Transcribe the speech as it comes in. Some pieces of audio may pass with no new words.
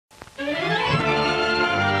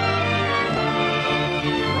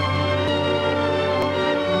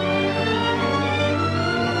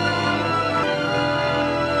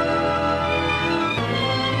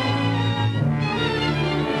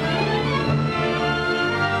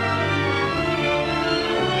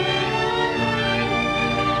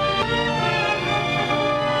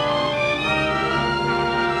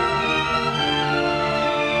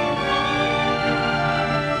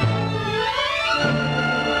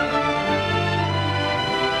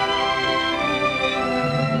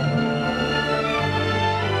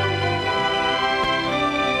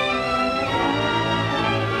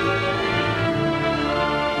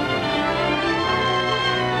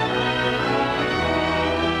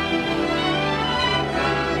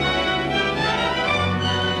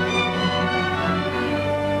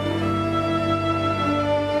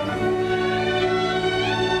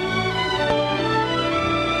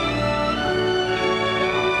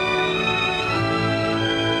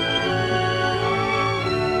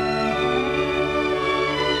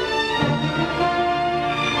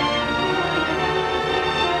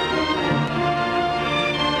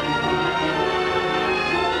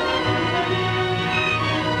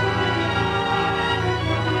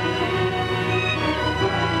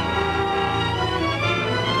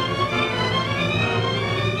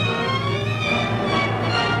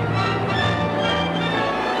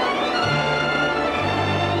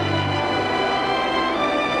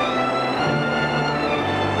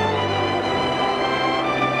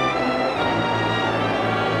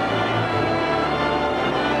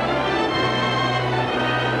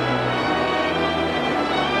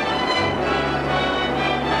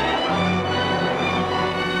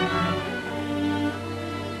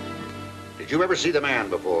Did you ever see the man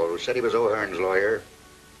before who said he was O'Hearn's lawyer?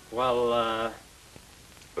 Well,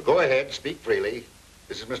 But go ahead, speak freely.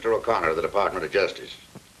 This is Mr. O'Connor of the Department of Justice.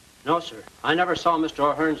 no, sir. I never saw Mr.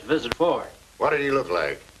 O'Hearn's visit before. What did he look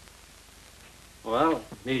like? Well,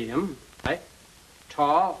 medium, height,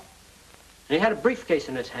 tall, and he had a briefcase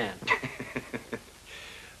in his hand.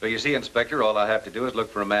 Well, you see, Inspector, all I have to do is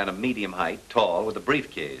look for a man of medium height, tall, with a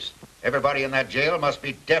briefcase. Everybody in that jail must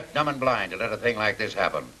be deaf, dumb, and blind to let a thing like this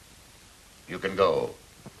happen. You can go.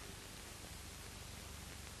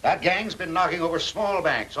 That gang's been knocking over small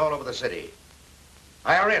banks all over the city.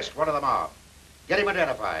 I arrest one of the mob, get him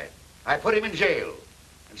identified. I put him in jail,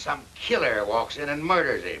 and some killer walks in and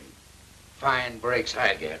murders him. Fine breaks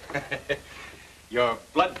I get. Your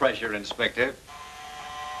blood pressure, Inspector.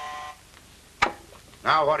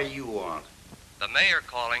 Now, what do you want? The mayor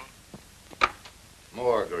calling.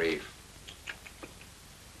 More grief.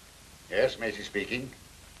 Yes, Macy speaking.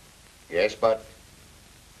 Yes, but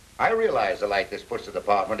I realize the light this puts the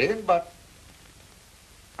department in, but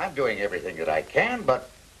I'm doing everything that I can, but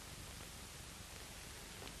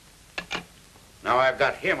now I've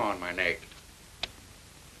got him on my neck.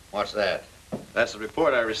 What's that? That's the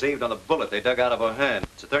report I received on the bullet they dug out of O'Hearn.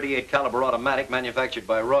 It's a .38 caliber automatic manufactured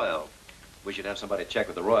by Royal. We should have somebody check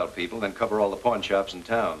with the Royal people, then cover all the pawn shops in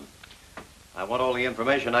town. I want all the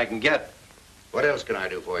information I can get. What else can I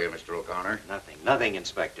do for you, Mr. O'Connor? Nothing,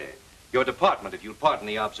 Inspector. Your department, if you'll pardon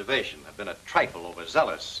the observation, have been a trifle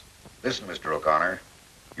overzealous. Listen, Mr. O'Connor,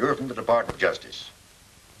 you're from the Department of Justice.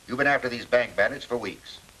 You've been after these bank bandits for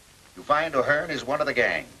weeks. You find O'Hearn is one of the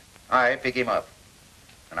gang. I pick him up.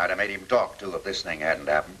 And I'd have made him talk, too, if this thing hadn't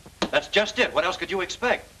happened. That's just it. What else could you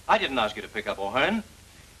expect? I didn't ask you to pick up O'Hearn.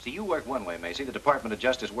 See, you work one way, Macy. The Department of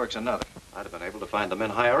Justice works another. I'd have been able to find the men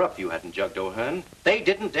higher up if you hadn't jugged O'Hearn. They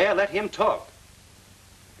didn't dare let him talk.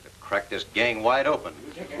 Could have cracked this gang wide open.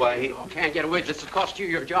 Why, he... You can't get away with this. It'll cost you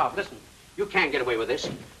your job. Listen, you can't get away with this.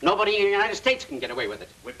 Nobody in the United States can get away with it.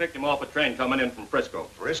 We picked him off a train coming in from Frisco.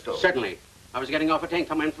 Frisco? Certainly. I was getting off a train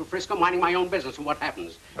coming in from Frisco, minding my own business, and what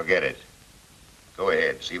happens? Forget it. Go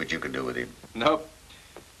ahead. See what you can do with him. Nope.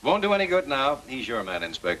 Won't do any good now. He's your man,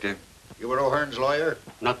 Inspector. You were O'Hearn's lawyer?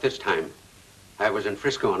 Not this time. I was in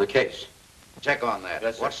Frisco on a case. Check on that.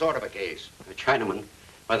 Yes, sir. What sort of a case? A Chinaman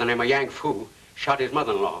by the name of Yang Fu shot his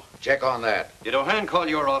mother-in-law. Check on that. Did O'Hearn call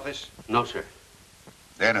your office? No, sir.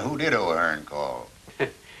 Then who did O'Hearn call?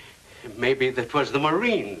 Maybe that was the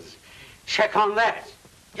Marines. Check on that.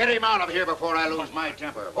 Get him out of here before I lose my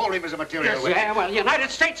temper. Hold him as a material Yes, witness. yeah, well, the United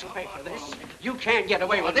States will pay for this. You can't get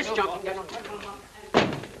away with this junk.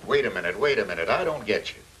 Wait a minute. I don't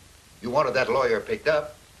get you. You wanted that lawyer picked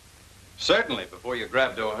up? Certainly, before you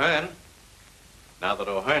grabbed O'Hearn. Now that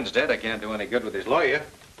O'Hearn's dead, I can't do any good with his lawyer.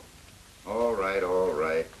 All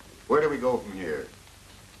right. Where do we go from here?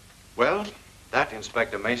 Well, that,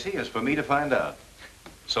 Inspector Macy, is for me to find out.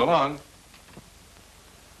 So long.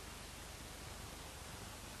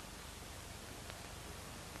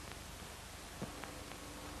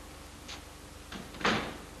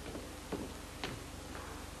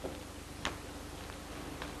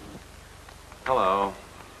 Hello.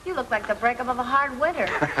 You look like the breakup of a hard winter.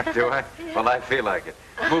 Do I? Well, I feel like it.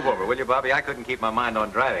 Move over, will you, Bobby? I couldn't keep my mind on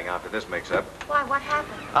driving after this mix-up. Why, what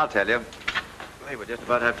happened? I'll tell you. We would just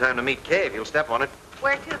about have time to meet Kay if you'll step on it.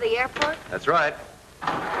 Where to, the airport? That's right.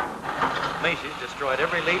 Macy's destroyed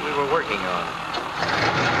every lead we were working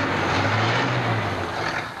on.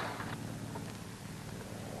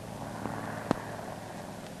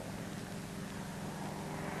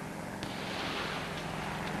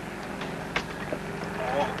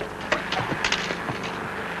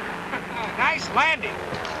 Nice landing.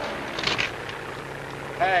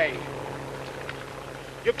 Hey,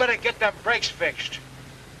 you better get them brakes fixed.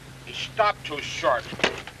 You stopped too short.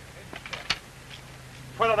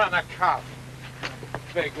 Put it on the cuff.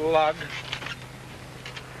 Big lug.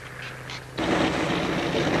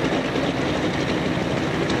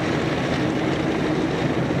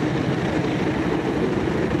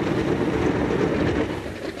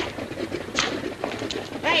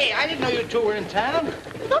 Hey, I didn't know you two were in town.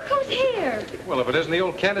 Look who's here. Well, if it isn't the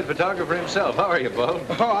old candid photographer himself. How are you, Bo?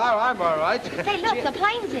 Oh, I'm all right. Say, look, the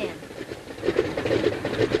plane's in.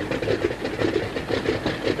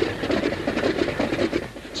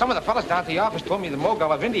 Some of the fellas down at the office told me the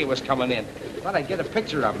Mogul of India was coming in. Thought I'd get a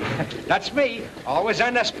picture of him. That's me, always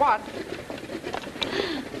on the spot.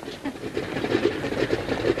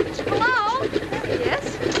 Hello?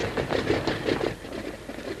 Yes?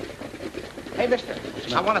 Hey, mister,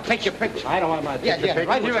 I want to take your picture. I don't want to Yeah,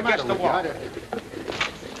 right here against the wall.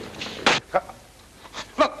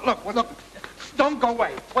 Look, don't go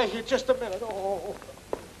away. Wait here just a minute. Oh.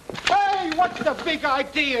 Hey, What's the big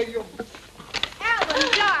idea, you...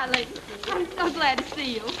 Alan, darling. I'm so glad to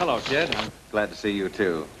see you. Hello, kid. I'm glad to see you,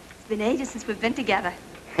 too. It's been ages since we've been together.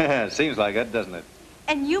 Seems like it, doesn't it?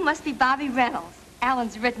 And you must be Bobby Reynolds.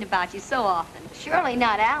 Alan's written about you so often. Surely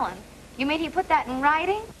not Alan. You mean he put that in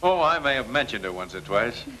writing? Oh, I may have mentioned it once or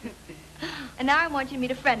twice. And now I want you to meet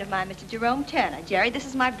a friend of mine, Mr. Jerome Turner. Jerry, this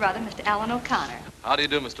is my brother, Mr. Alan O'Connor. How do you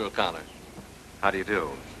do, Mr. O'Connor? How do you do?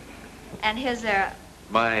 And his,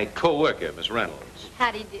 My co-worker, Miss Reynolds.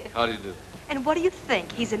 how do you do? How do you do? And what do you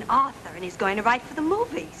think? He's an author, and he's going to write for the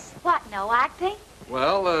movies. What, no acting?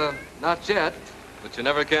 Well, not yet, but you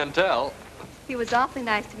never can tell. He was awfully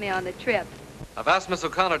nice to me on the trip. I've asked Miss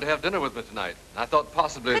O'Connor to have dinner with me tonight. I thought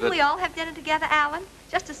possibly Couldn't that... we all have dinner together, Alan?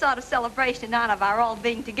 Just a sort of celebration in honor of our all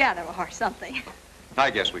being together or something.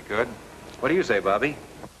 I guess we could. What do you say, Bobby?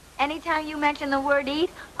 Anytime you mention the word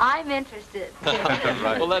eat, I'm interested.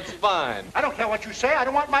 Right. Well, that's fine. I don't care what you say. I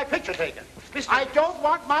don't want my picture taken. I don't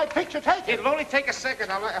want my picture taken. It'll only take a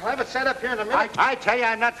second. I'll have it set up here in a minute. I tell you,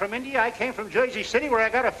 I'm not from India. I came from Jersey City where I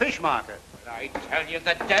got a fish market. I tell you,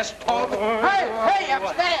 the desk told... Hey,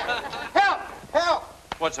 upstairs! Help! Help!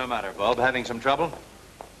 What's the matter, Bob? Having some trouble?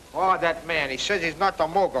 Oh, that man. He says he's not the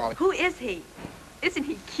mogul. Who is he? Isn't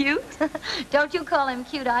he cute? Don't you call him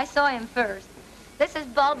cute. I saw him first. This is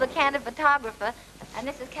Bulb, the candid photographer, and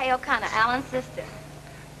this is Kay O'Connor, Alan's sister.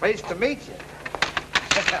 Pleased to meet you.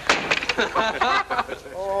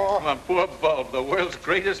 Oh, my poor Bulb, the world's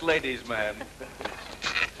greatest ladies' man.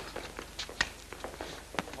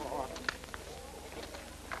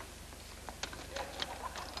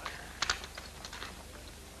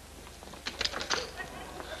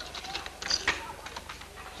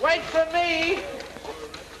 Wait for me!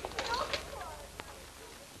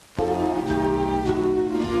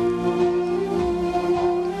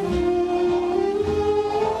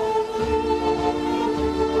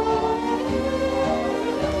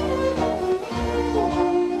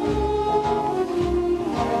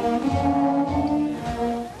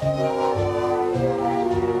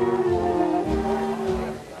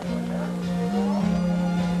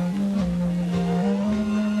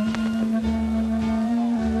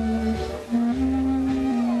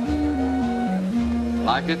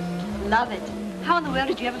 Like it? Love it. How in the world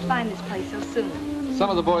did you ever find this place so soon? Some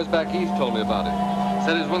of the boys back east told me about it.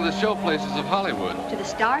 Said it's one of the show places of Hollywood. Do the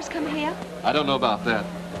stars come here? I don't know about that.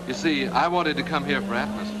 You see, I wanted to come here for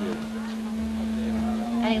atmosphere.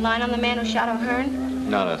 Any line on the man who shot O'Hearn?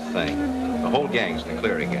 Not a thing. The whole gang's in the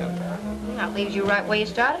clear again. That leaves you right where you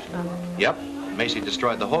started from. Yep. Macy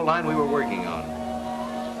destroyed the whole line we were working on.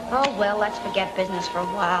 Oh, well, let's forget business for a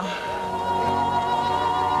while.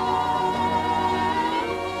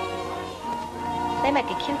 They make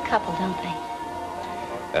a cute couple, don't they?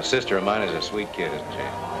 That sister of mine is a sweet kid, isn't she?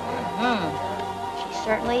 She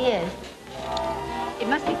certainly is. It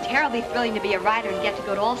must be terribly thrilling to be a writer and get to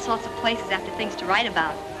go to all sorts of places after things to write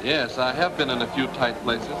about. Yes, I have been in a few tight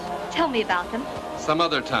places. Tell me about them. Some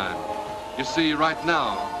other time. You see, right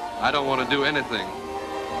now, I don't want to do anything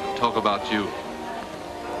but talk about you.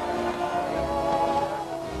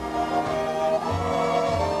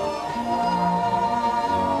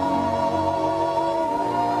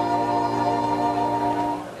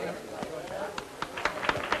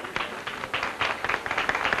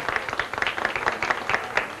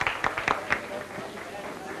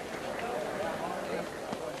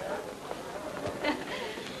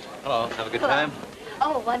 Hello. Have a good Hello. time?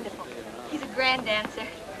 Oh, wonderful. He's a grand dancer.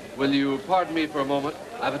 Will you pardon me for a moment?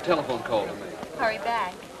 I have a telephone call to make. Hurry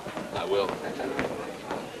back. I will.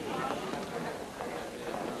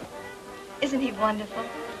 Isn't he wonderful?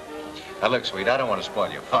 Now, look, sweet, I don't want to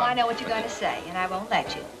spoil your Oh, I fun. know what you're going to say, and I won't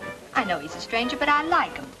let you. I know he's a stranger, but I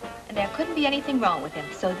like him. And there couldn't be anything wrong with him,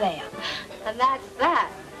 so there. And that's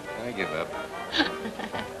that. I give up.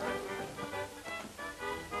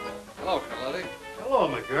 Hello, Carlotti. Hello,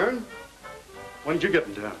 McGurn. When did you get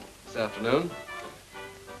in town? This afternoon.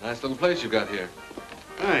 Nice little place you got here.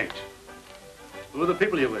 Thanks. Who are the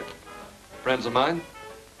people you with? Friends of mine?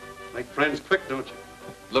 Make friends quick, don't you?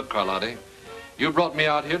 Look, Carlotti, you brought me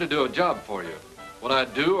out here to do a job for you. What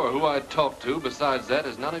I'd do or who I'd talk to besides that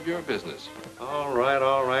is none of your business. All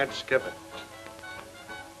right, skip it.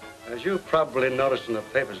 As you've probably noticed in the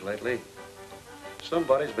papers lately,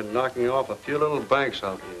 somebody's been knocking off a few little banks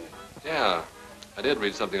out here. Yeah, I did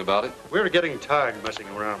read something about it. We're getting tired of messing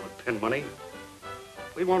around with pin money.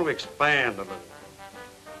 We want to expand a little.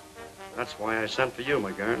 That's why I sent for you,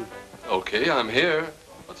 McGurn. Okay, I'm here.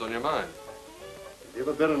 What's on your mind? Have you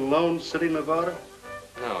ever been in Lone City, Nevada?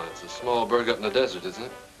 No, it's a small burg up in the desert, isn't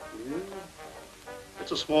it? Yeah. It's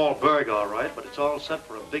It's a small burg, all right, but it's all set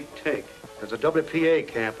for a big take. There's a WPA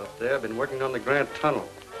camp up there. Been working on the Grand Tunnel.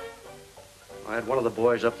 I had one of the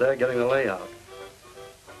boys up there getting the layout.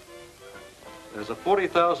 There's a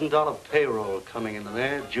 $40,000 payroll coming in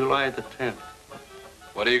there July the 10th.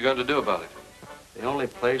 What are you going to do about it? The only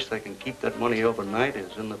place they can keep that money overnight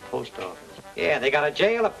is in the post office. Yeah, they got a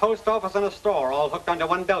jail, a post office, and a store all hooked onto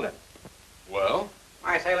one building. Well?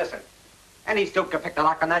 I say, listen. Any stoop can pick the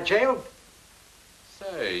lock on that jail.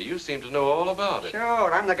 Say, you seem to know all about it.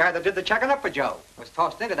 Sure, I'm the guy that did the checking up for Joe. Was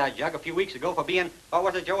tossed into that jug a few weeks ago for being, what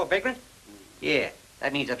was it, Joe, a vagrant? Yeah,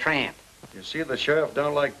 that means a tramp. You see, the sheriff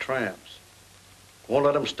don't like tramps. Won't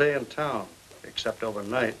let them stay in town, except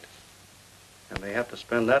overnight. And they have to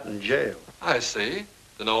spend that in jail. I see.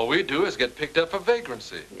 Then all we do is get picked up for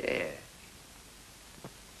vagrancy. Yeah.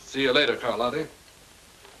 See you later, Carlotti.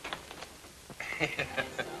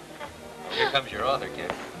 Here comes your author,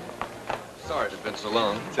 kid. Sorry it's been so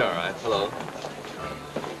long. It's all right. Hello.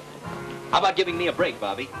 How about giving me a break,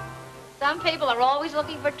 Bobby? Some people are always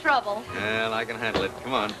looking for trouble. Well, I can handle it.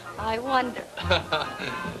 Come on. I wonder.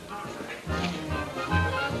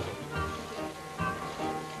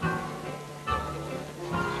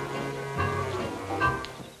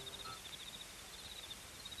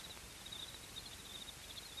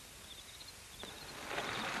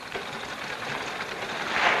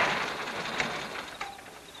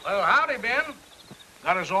 Well, howdy, Ben.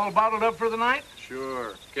 Got us all bottled up for the night?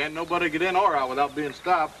 Sure. Can't nobody get in or out without being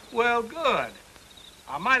stopped. Well, good.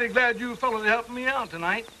 I'm mighty glad you fellas are helping me out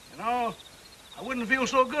tonight. You know, I wouldn't feel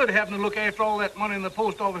so good having to look after all that money in the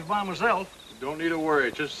post office by myself. You don't need to worry.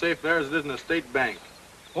 It's just safe there as it is in the state bank.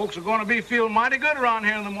 Folks are going to be feeling mighty good around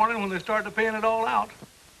here in the morning when they start to paying it all out.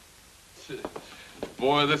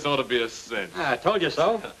 Boy, this ought to be a cinch. I told you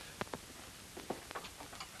so.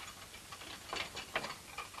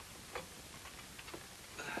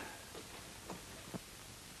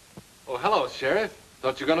 Oh, hello, Sheriff.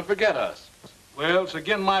 Thought you were going to forget us. Well, it's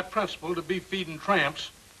again my principle to be feeding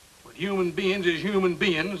tramps. But human beings is human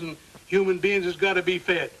beings, and human beings has got to be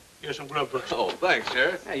fed. Here's some grub first. Oh, thanks,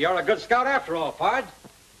 Sheriff. Hey, you're a good scout after all, Pard.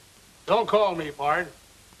 Don't call me, pard.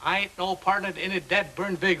 I ain't no partner to any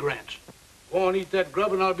dead-burned vagrants. Go on, eat that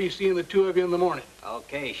grub, and I'll be seeing the two of you in the morning.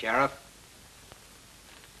 Okay, Sheriff.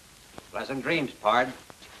 Pleasant dreams, Pard.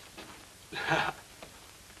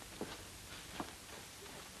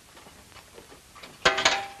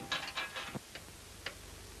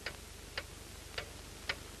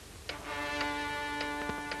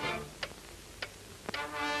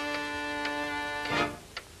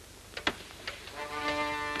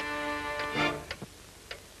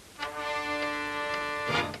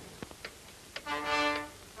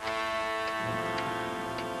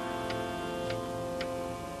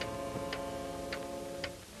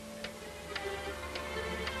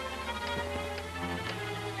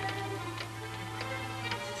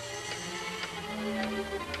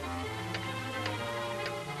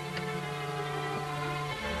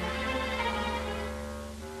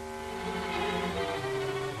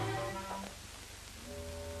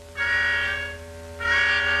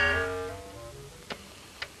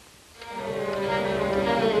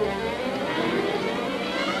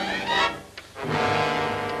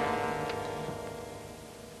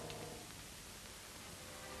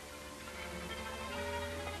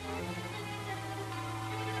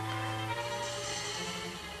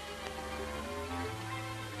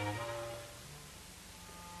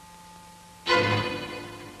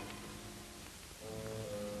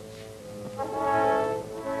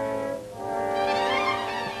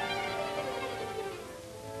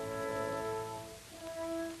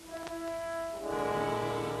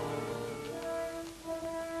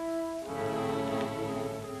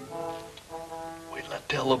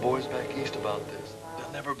 Tell the boys back east about this.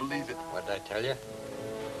 They'll never believe it. What did I tell you?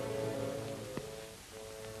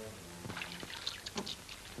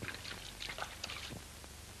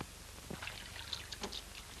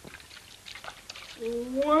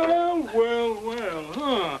 Well,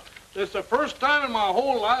 huh? It's the first time in my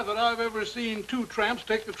whole life that I've ever seen two tramps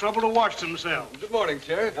take the trouble to wash themselves. Good morning,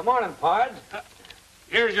 Sheriff. Good morning, Pard.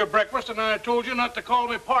 Here's your breakfast, and I told you not to call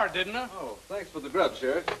me pard, didn't I? Oh, thanks for the grub,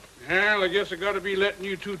 Sheriff. Well, I guess I got to be letting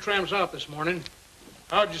you two tramps out this morning.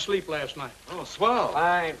 How'd you sleep last night? Oh, swell.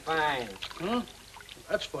 Fine, fine. Huh?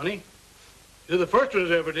 That's funny. You're the first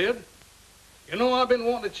ones ever did. You know, I've been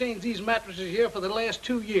wanting to change these mattresses here for the last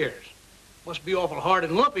 2 years. Must be awful hard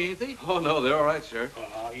and lumpy, ain't they? Oh, no, they're all right, Sheriff.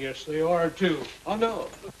 Oh, yes, they are, too. Oh, no.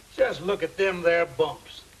 Just look at them there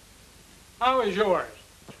bumps. How is yours?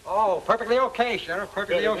 Oh, perfectly okay, Sheriff.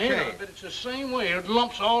 Perfectly Man, okay. I bet it's the same way. It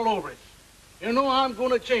lumps all over it. You know, I'm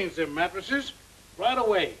going to change them mattresses. right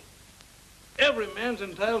away. Every man's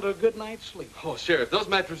entitled to a good night's sleep. Oh, Sheriff, those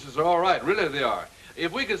mattresses are all right. Really, they are.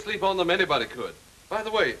 If we could sleep on them, anybody could. By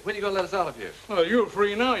the way, when are you going to let us out of here? Well, you're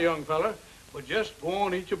free now, young fella. But just go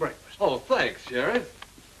on and eat your breakfast. Oh, thanks, Sheriff.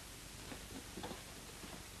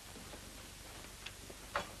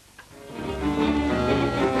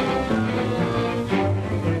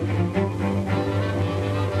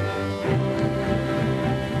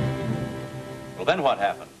 Well, then what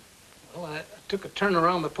happened? Well, I took a turn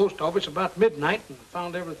around the post office about midnight and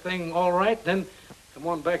found everything all right. Then come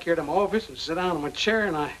on back here to my office and sit down in my chair,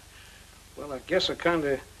 and I guess I kind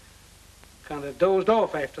of dozed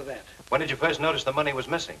off after that. When did you first notice the money was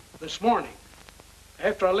missing? This morning,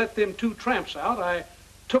 after I let them 2 tramps out, I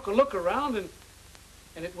took a look around and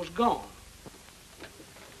it was gone.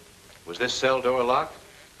 Was this cell door locked?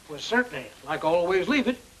 Well, certainly, like I always leave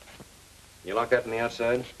it. You locked that on the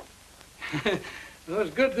outside? Well,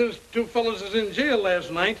 it's good those 2 fellows is in jail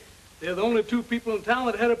last night. They're the only 2 people in town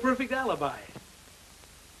that had a perfect alibi.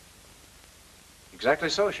 Exactly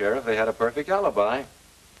so, Sheriff. They had a perfect alibi.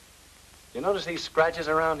 You notice these scratches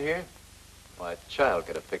around here? Why, a child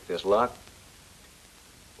could have picked this lock.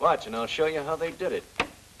 Watch, and I'll show you how they did it.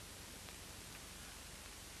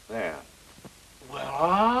 There. Well,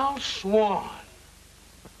 I'll swan.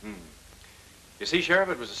 You see, Sheriff,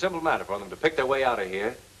 it was a simple matter for them to pick their way out of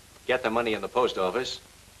here, get the money in the post office,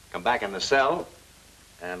 come back in the cell,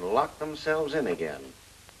 and lock themselves in again.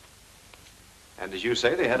 And as you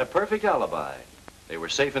say, they had a perfect alibi. They were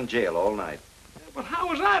safe in jail all night. But how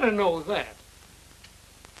was I to know that?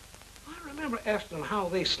 I remember asking them how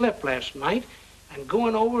they slept last night and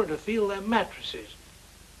going over to feel their mattresses.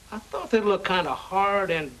 I thought they looked kind of hard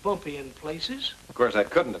and bumpy in places. Of course, that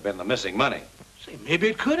couldn't have been the missing money. See, maybe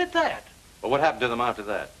it could at that. But what happened to them after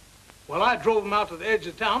that? Well, I drove them out to the edge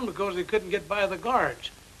of town because they couldn't get by the guards.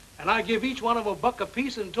 And I give each one of them $1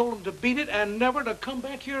 apiece and told them to beat it and never to come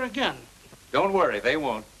back here again. Don't worry, they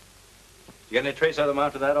won't. You get any trace of them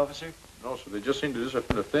after that, officer? No, sir, they just seem to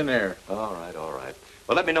disappear into thin air. All right, all right.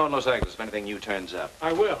 Well, let me know in Los Angeles if anything new turns up.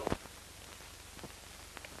 I will.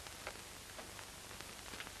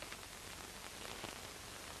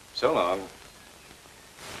 So long.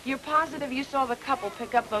 You're positive you saw the couple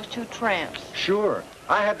pick up those 2 tramps? Sure.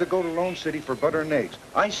 I had to go to Lone City for butter and eggs.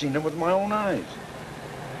 I seen them with my own eyes.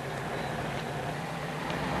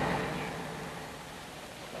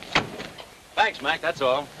 Thanks, Mac, that's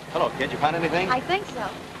all. Hello, kid, you found anything? I think so.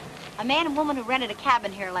 A man and woman who rented a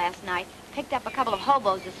cabin here last night picked up a couple of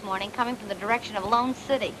hobos this morning coming from the direction of Lone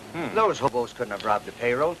City. Those hobos couldn't have robbed the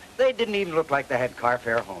payroll. They didn't even look like they had car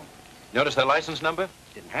fare home. Notice their license number?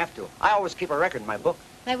 Didn't have to. I always keep a record in my book.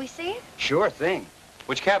 May we see it? Sure thing.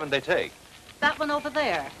 Which cabin they take? That one over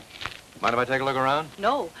there. Mind if I take a look around?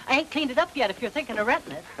 No, I ain't cleaned it up yet if you're thinking of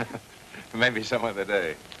renting it. Maybe some other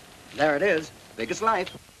day. There it is. Big as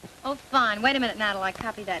life. Oh, fine. Wait a minute now till I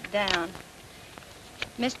copy that down.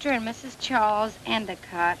 Mr. and Mrs. Charles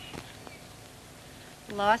Endicott,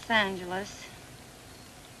 Los Angeles,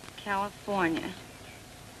 California.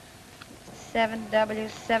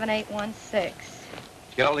 7W7816. Did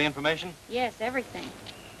you get all the information? Yes, everything.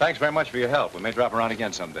 Thanks very much for your help. We may drop around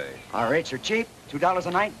again someday. Our rates are cheap. $2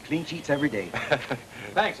 a night. Clean sheets every day.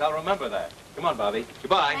 Thanks, I'll remember that. Come on, Bobby.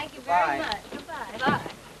 Goodbye. Thank you very much. Goodbye. Bye.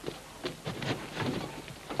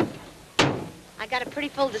 I got a pretty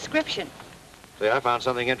full description. See, I found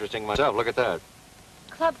something interesting myself. Look at that.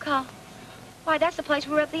 Club call. Why, that's the place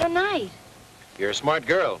we were at the other night. You're a smart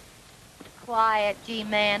girl. Quiet,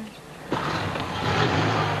 G-man.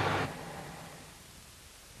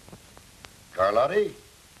 Carlotti?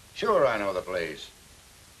 Sure, I know the place.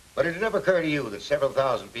 But did it ever occur to you that several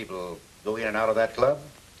thousand people go in and out of that club?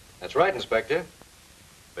 That's right, Inspector.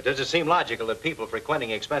 But does it seem logical that people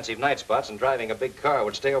frequenting expensive night spots and driving a big car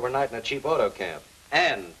would stay overnight in a cheap auto camp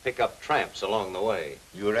and pick up tramps along the way?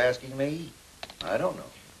 You're asking me? I don't know.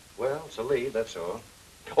 Well, it's a lead, that's all.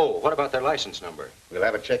 Oh, what about their license number? We'll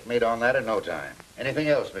have a check made on that in no time. Anything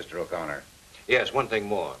else, Mr. O'Connor? Yes, one thing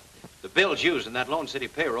more. The bills used in that Lone City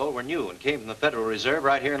payroll were new and came from the Federal Reserve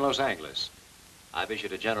right here in Los Angeles. I've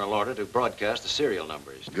issued a general order to broadcast the serial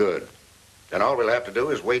numbers. Good. Then all we'll have to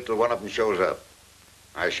do is wait till one of them shows up.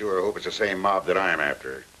 I sure hope it's the same mob that I'm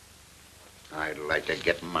after. I'd like to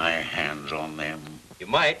get my hands on them. You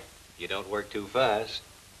might. You don't work too fast.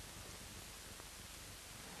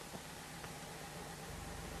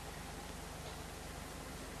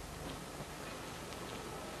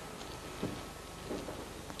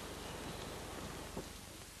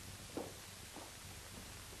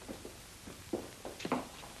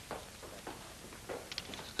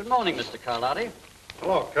 Good morning, Mr. Carlotti.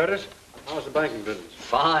 Hello, Curtis. How's the banking business?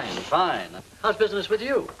 Fine, fine. How's business with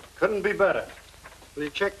you? Couldn't be better. Will you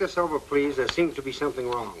check this over, please? There seems to be something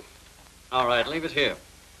wrong. All right, leave it here.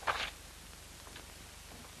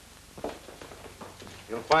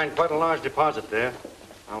 You'll find quite a large deposit there.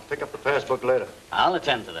 I'll pick up the passbook later. I'll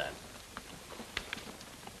attend to that.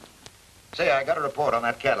 Say, I got a report on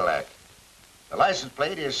that Cadillac. The license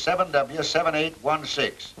plate is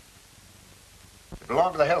 7W7816. It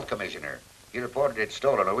belonged to the health commissioner. He reported it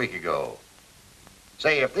stolen a week ago.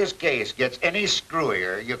 Say, if this case gets any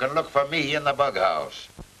screwier, you can look for me in the bug house.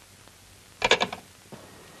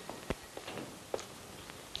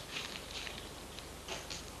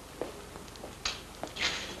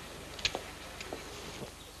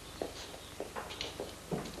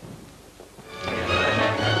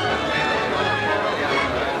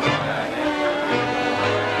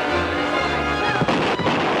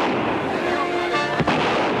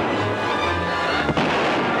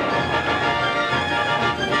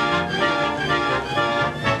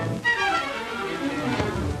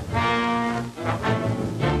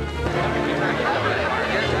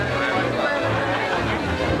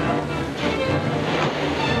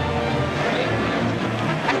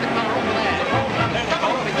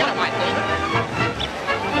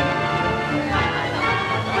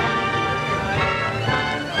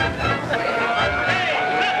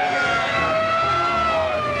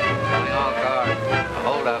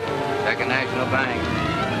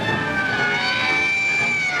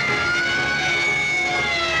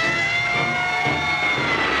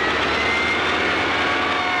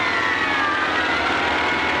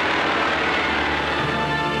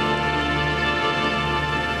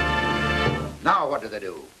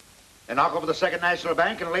 Knock over the Second National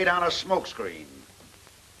Bank and lay down a smoke screen.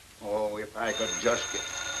 Oh, if I could just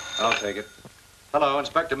get... I'll take it. Hello,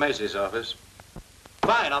 Inspector Macy's office.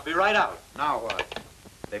 Fine, I'll be right out. Now what?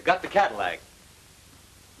 They've got the Cadillac.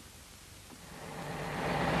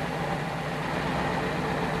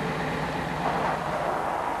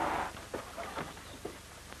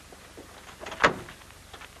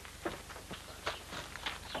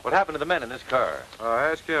 What happened to the men in this car?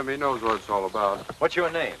 Ask him. He knows what it's all about. What's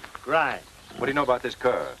your name? Grimes. What do you know about this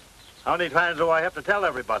car? How many times do I have to tell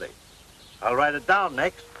everybody? I'll write it down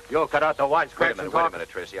next. You'll cut out the wisecracks Wait a minute,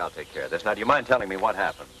 Tracy. I'll take care of this. Now, do you mind telling me what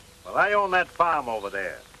happened? Well, I own that farm over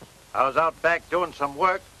there. I was out back doing some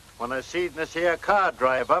work when I seen this here car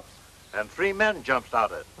drive up, and 3 men jumped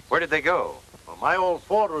out of it. Where did they go? Well, my old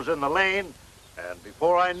Ford was in the lane, and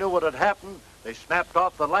before I knew what had happened, they snapped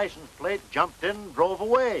off the license plate, jumped in, and drove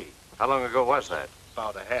away. How long ago was that?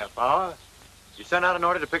 About a half hour. You sent out an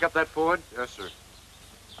order to pick up that Ford? Yes, sir.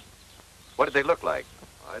 What did they look like?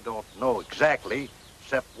 I don't know exactly,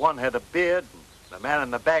 except one had a beard, and the man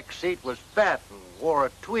in the back seat was fat and wore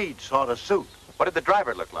a tweed sort of suit. What did the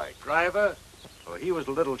driver look like? Driver? Well, he was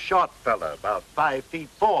a little short fella, about 5'4".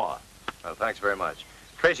 Well, thanks very much.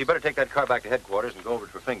 Tracy, you better take that car back to headquarters and go over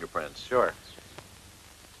it for fingerprints. Sure.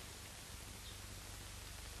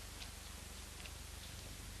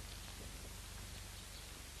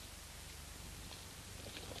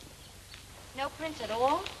 No prints at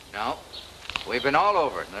all? No. We've been all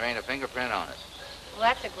over it, and there ain't a fingerprint on it. Well,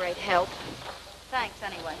 that's a great help. Thanks,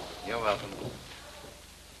 anyway. You're welcome.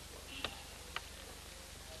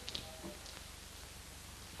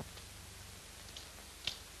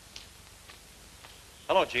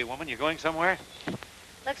 Hello, G-woman. You going somewhere?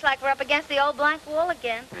 Looks like we're up against the old blank wall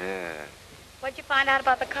again. Yeah. What'd you find out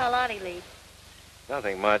about the Carlotti lead?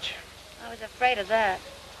 Nothing much. I was afraid of that.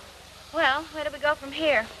 Well, where do we go from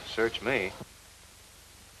here? Search me.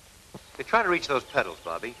 Hey, try to reach those pedals,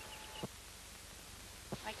 Bobby.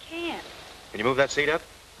 I can't. Can you move that seat up?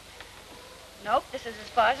 Nope, this is as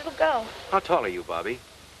far as it'll go. How tall are you, Bobby?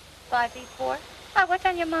 5'4". Oh, what's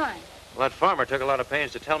on your mind? Well, that farmer took a lot of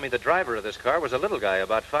pains to tell me the driver of this car was a little guy,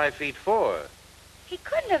 about 5'4". He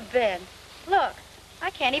couldn't have been. Look, I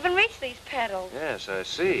can't even reach these pedals. Yes, I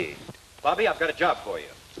see. Bobby, I've got a job for you.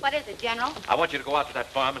 What is it, General? I want you to go out to that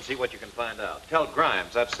farm and see what you can find out. Tell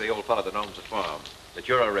Grimes, that's the old fellow that owns the farm, that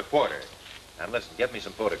you're a reporter. And listen, get me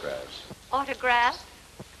some photographs. Autographs?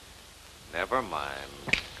 Never mind.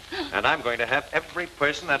 And I'm going to have every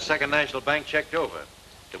person at Second National Bank checked over.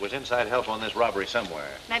 There was inside help on this robbery somewhere.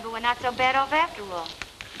 Maybe we're not so bad off after all.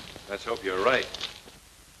 Let's hope you're right.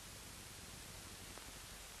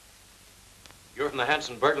 You're from the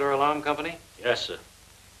Hanson Burglar Alarm Company? Yes, sir.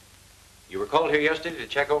 You were called here yesterday to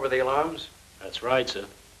check over the alarms? That's right, sir.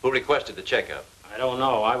 Who requested the checkup? I don't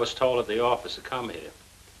know. I was told at the office to come here. Did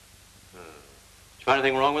you find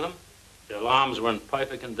anything wrong with them? The alarms were in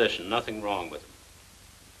perfect condition. Nothing wrong with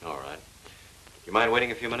them. All right. Do you mind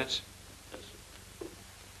waiting a few minutes? Yes, sir.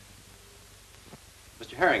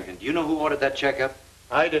 Mr. Harrington, do you know who ordered that checkup?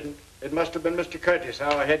 I didn't. It must have been Mr. Curtis,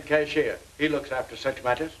 our head cashier. He looks after such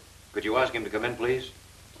matters. Could you ask him to come in, please?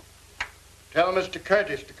 Tell Mr.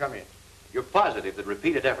 Curtis to come in. You're positive that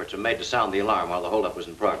repeated efforts were made to sound the alarm while the holdup was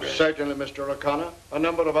in progress? Certainly, Mr. O'Connor. A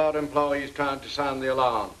number of our employees tried to sound the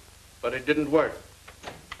alarm, but it didn't work.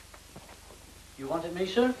 You wanted me,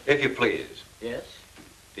 sir? If you please. Yes.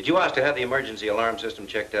 Did you ask to have the emergency alarm system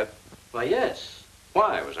checked up? Why, yes.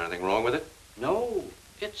 Why? Was there anything wrong with it? No,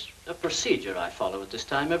 it's a procedure I follow at this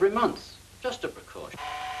time every month. Just a precaution.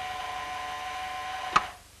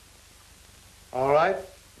 All right.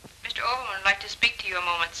 Mr. Overman would like to speak to you a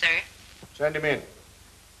moment, sir. Send him in.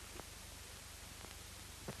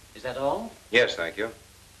 Is that all? Yes, thank you.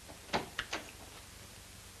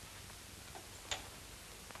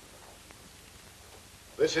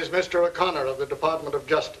 This is Mr. O'Connor of the Department of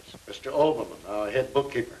Justice. Mr. Overman, our head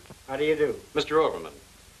bookkeeper. How do you do? Mr. Overman,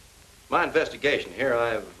 my investigation here,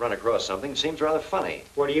 I've run across something that seems rather funny.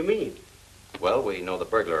 What do you mean? Well, we know the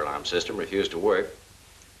burglar alarm system refused to work,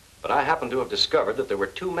 but I happen to have discovered that there were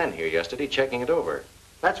 2 men here yesterday checking it over.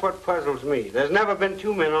 That's what puzzles me. There's never been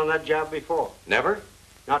 2 men on that job before. Never?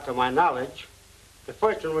 Not to my knowledge. The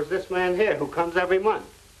first one was this man here who comes every month.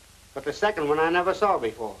 But the second one I never saw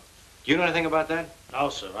before. Do you know anything about that? No,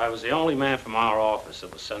 sir. I was the only man from our office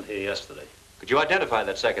that was sent here yesterday. Could you identify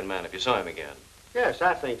that second man if you saw him again? Yes,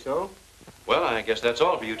 I think so. Well, I guess that's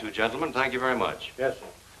all for you 2 gentlemen. Thank you very much. Yes, sir.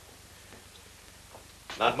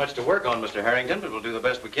 Not much to work on, Mr. Harrington, but we'll do the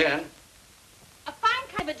best we can. A fine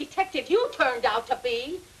kind of a detective you turned out to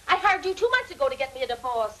be. I hired you 2 months ago to get me a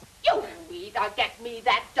divorce. You either get me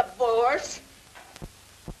that divorce,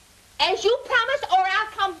 as you promised, or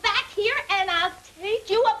I'll come back here and I'll take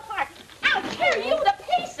you apart. I'll tear you to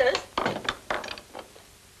pieces.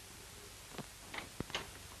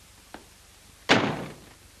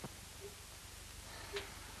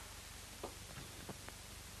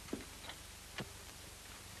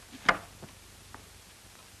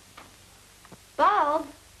 Bulb?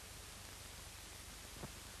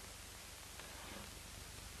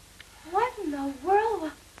 What in the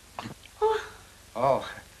world? Oh,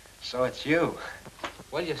 so it's you.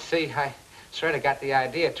 Well, you see, I sort of got the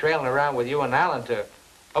idea trailing around with you and Alan to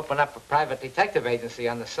open up a private detective agency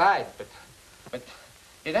on the side, but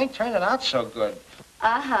it ain't turning out so good.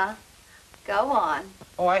 Uh-huh. Go on.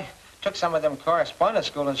 Oh, I took some of them correspondence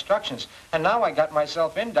school instructions, and now I got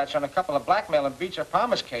myself in Dutch on a couple of blackmail and breach of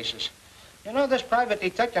promise cases. You know, this private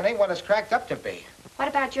detective ain't what it's cracked up to be. What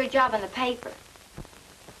about your job in the paper?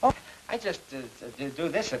 Oh, I just do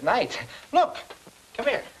this at night. Look, come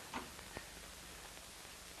here.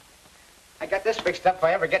 I got this fixed up if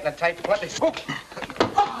I ever get in a tight place. Oh.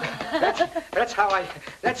 That's how I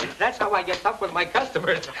get tough with my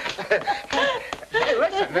customers. Hey,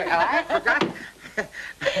 listen, I forgot.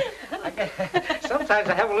 Sometimes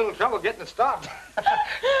I have a little trouble getting it stopped.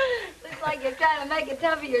 Looks like you're trying to make it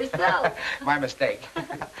tough for yourself. My mistake.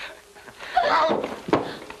 Oh.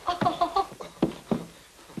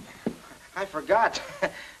 I forgot.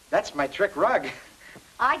 That's my trick rug.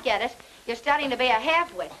 I get it. You're starting to be a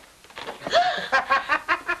half-wit.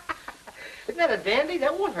 Isn't that a dandy?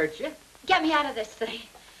 That won't hurt you. Get me out of this thing.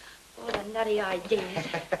 Oh, the nutty ideas.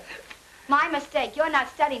 My mistake. You're not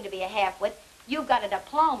studying to be a half-wit. You've got a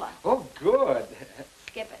diploma. Oh, good.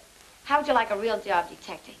 Skip it. How would you like a real job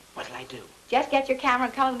detecting? What'll I do? Just get your camera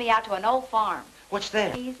and come with me out to an old farm. What's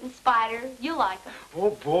that? Bees and spiders. You like them. Oh,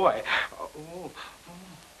 boy. Oh.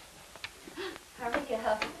 Hurry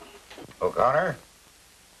up. O'Connor?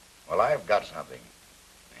 Well, I've got something.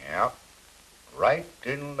 Yeah. Right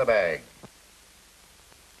in the bag.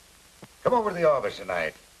 Come over to the office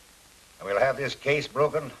tonight, and we'll have this case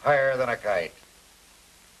broken higher than a kite.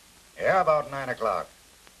 Yeah, about 9 o'clock.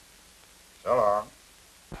 So long.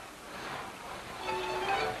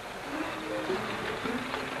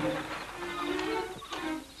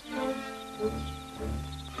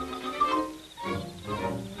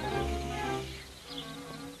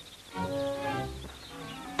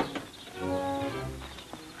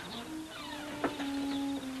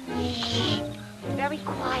 Very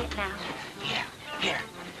quiet now. Here,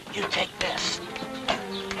 you take this,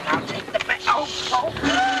 and I'll take the bag. Oh.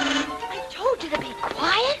 I told you to be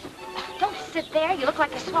quiet. Don't sit there. You look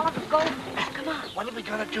like a swallow of gold. Come on. What are we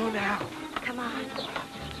gonna do now? Come on.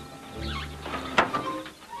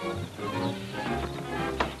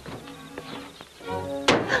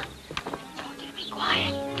 Told you to be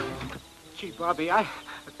quiet. Gee, Bobby,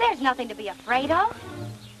 There's nothing to be afraid of.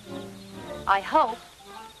 I hope.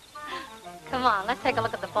 Come on, let's take a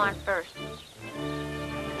look at the barn first.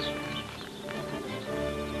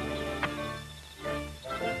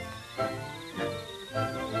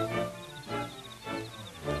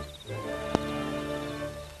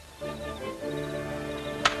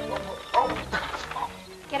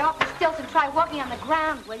 try walking on the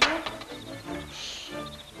ground, will you?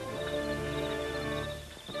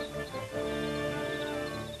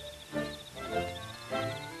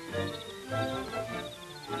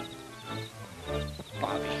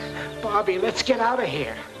 Bobby, let's get out of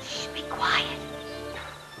here. Shh, be quiet.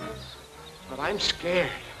 But I'm scared.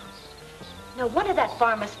 No wonder that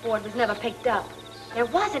farmer's Ford was never picked up. There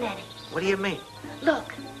wasn't any. What do you mean?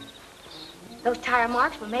 Look. Those tire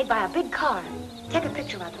marks were made by a big car. Take a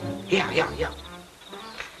picture of them. Yeah. Hurry up.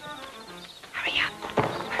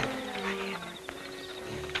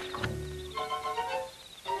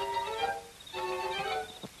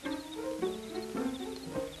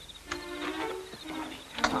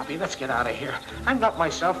 Bobby, let's get out of here. I'm not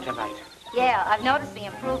myself tonight. Yeah, I've noticed the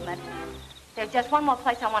improvement. There's just one more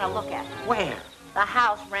place I want to look at. Where? The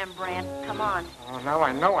house, Rembrandt. Come on. Oh, now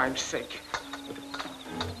I know I'm sick.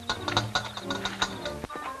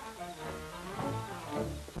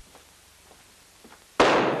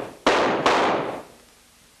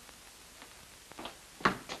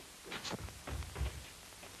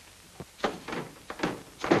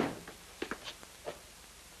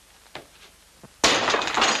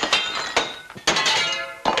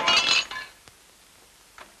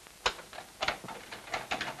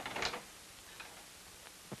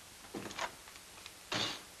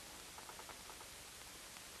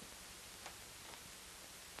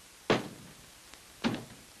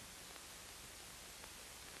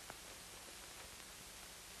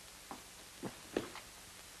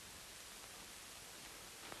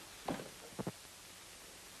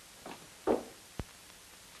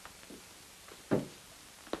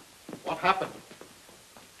 What happened?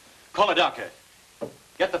 Call a doctor.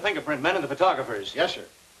 Get the fingerprint men and the photographers. Yes, sir.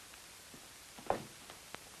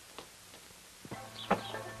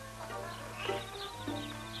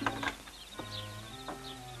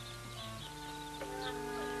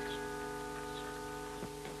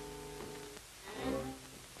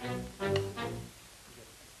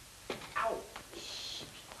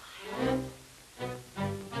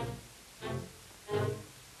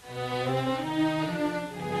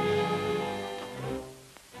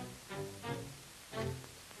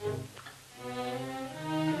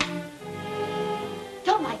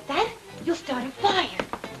 Don't like that. You'll start a fire.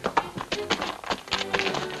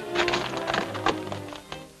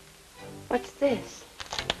 What's this?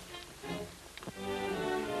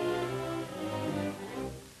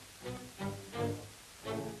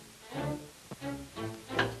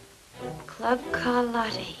 Club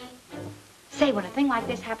Carlotti. Say, when a thing like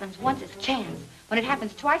this happens once, it's chance. When it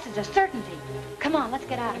happens twice, it's a certainty. Come on, let's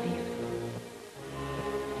get out of here.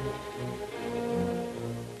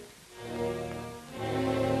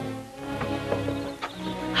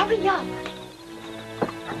 Hurry up.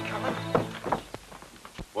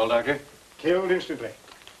 Well, Doctor? Killed instantly.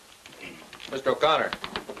 Mr. O'Connor.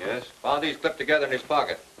 Yes? Found these clipped together in his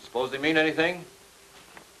pocket. Suppose they mean anything?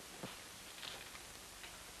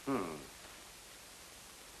 A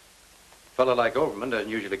fellow like Overman doesn't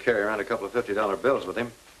usually carry around a couple of $50 bills with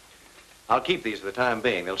him. I'll keep these for the time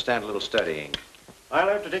being. They'll stand a little studying. I'll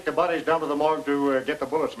have to take the bodies down to the morgue to get the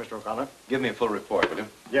bullets, Mr. O'Connor. Give me a full report, will you?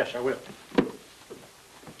 Yes, I will.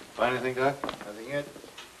 Find anything, Doc? Nothing yet.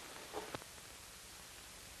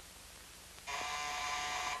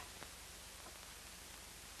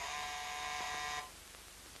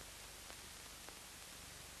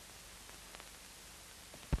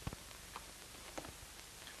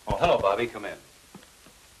 Oh, hello, Bobby. Come in.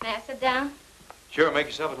 May I sit down? Sure, make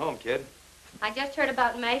yourself at home, kid. I just heard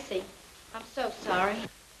about Macy. I'm so sorry.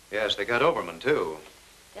 Yes, they got Overman, too.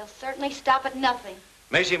 They'll certainly stop at nothing.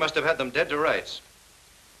 Macy must have had them dead to rights.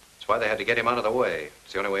 That's why they had to get him out of the way.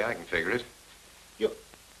 It's the only way I can figure it.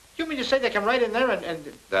 You mean to say they come right in there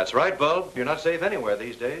and... That's right, Bulb. You're not safe anywhere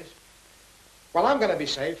these days. Well, I'm going to be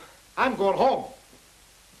safe. I'm going home.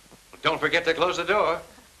 Don't forget to close the door.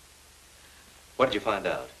 What did you find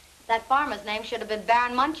out? That farmer's name should have been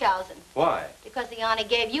Baron Munchausen. Why? Because the yarn he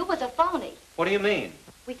gave you was a phony. What do you mean?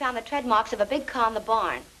 We found the tread marks of a big car in the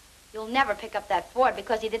barn. You'll never pick up that Ford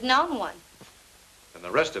because he didn't own one. And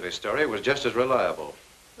the rest of his story was just as reliable.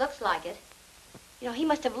 Looks like it. You know, he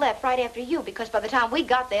must have left right after you because by the time we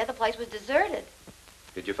got there, the place was deserted.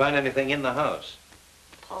 Did you find anything in the house?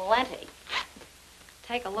 Plenty.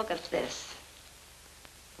 Take a look at this.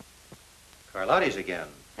 Carlotti's again.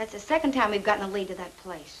 That's the second time we've gotten a lead to that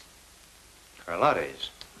place.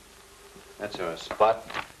 Carlotti's. That's our spot.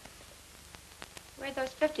 Where'd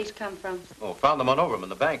those 50s come from? Oh, found them on Overman,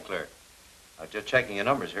 the bank clerk. I was just checking your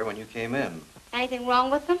numbers here when you came in. Anything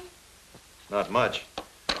wrong with them? Not much.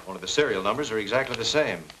 Only the serial numbers are exactly the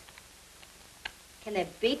same. Can there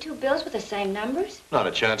be two bills with the same numbers? Not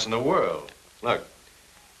a chance in the world. Look,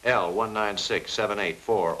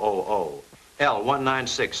 L196-78400.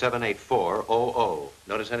 L196-78400.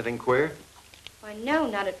 Notice anything queer? Why, no,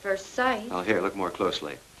 not at first sight. Well, here, look more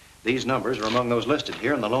closely. These numbers are among those listed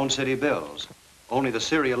here in the Lone City bills. Only the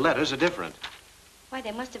serial letters are different. Why,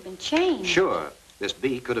 they must have been changed. Sure. This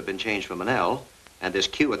B could have been changed from an L, and this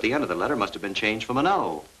Q at the end of the letter must have been changed from an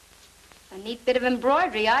O. A neat bit of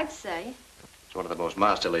embroidery, I'd say. It's one of the most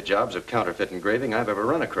masterly jobs of counterfeit engraving I've ever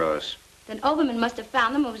run across. Then Overman must have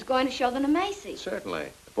found them and was going to show them to Macy.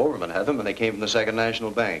 Certainly. If Overman had them, then they came from the Second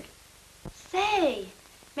National Bank. Say,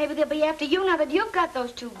 maybe they'll be after you now that you've got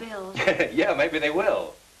those two bills. Yeah, maybe they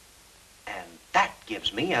will. And that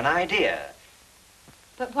gives me an idea.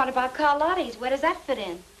 But what about Carlotti's? Where does that fit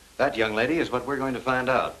in? That, young lady, is what we're going to find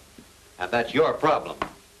out. And that's your problem.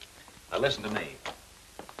 Now, listen to me.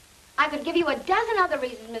 I could give you a dozen other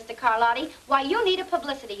reasons, Mr. Carlotti, why you need a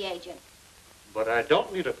publicity agent. But I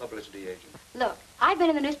don't need a publicity agent. Look, I've been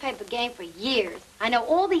in the newspaper game for years. I know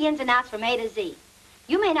all the ins and outs from A to Z.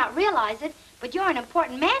 You may not realize it, but you're an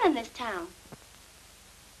important man in this town.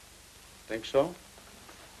 Think so?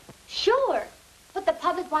 Sure. But the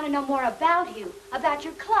public want to know more about you, about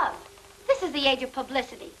your club. This is the age of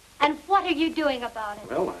publicity. And what are you doing about it?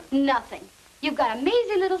 Well, Nothing. You've got a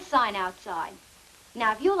measly little sign outside.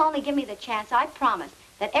 Now, if you'll only give me the chance, I promise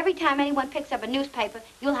that every time anyone picks up a newspaper,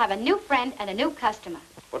 you'll have a new friend and a new customer.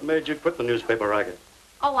 What made you quit the newspaper racket?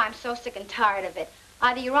 Oh, I'm so sick and tired of it.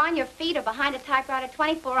 Either you're on your feet or behind a typewriter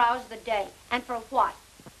 24 hours of the day. And for what?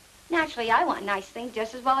 Naturally, I want nice things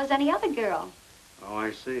just as well as any other girl. Oh,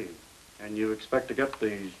 I see. And you expect to get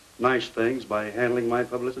these nice things by handling my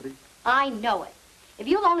publicity? I know it. If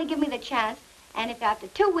you'll only give me the chance, and if after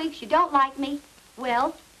 2 weeks you don't like me,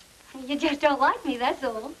 well, you just don't like me, that's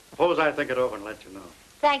all. Suppose I think it over and let you know.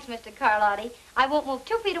 Thanks, Mr. Carlotti. I won't move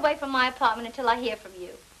 2 feet away from my apartment until I hear from you.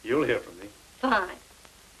 You'll hear from me. Fine.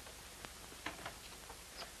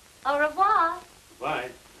 Au revoir. Bye.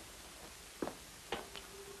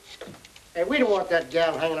 Hey, we don't want that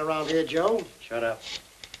gal hanging around here, Joe. Shut up.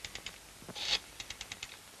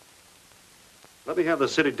 Let me have the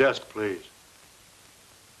city desk, please.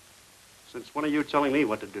 Since when are you telling me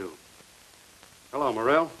what to do? Hello,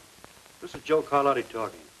 Morrell. This is Joe Carlotti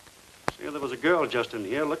talking. See, there was a girl just in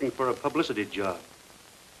here looking for a publicity job.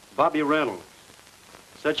 Bobby Reynolds.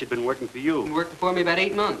 Said she'd been working for you. Been working for me about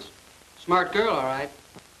 8 months. Smart girl, all right.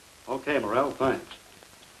 Okay, Morrell, thanks.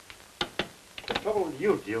 The trouble with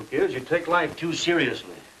you, Duke, is you take life too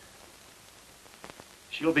seriously.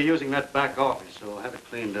 She'll be using that back office, so I'll have it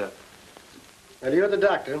cleaned up. Well, you're the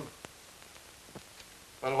doctor.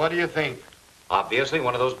 Well, what do you think? Obviously,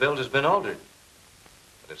 one of those bills has been altered.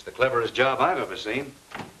 But it's the cleverest job I've ever seen.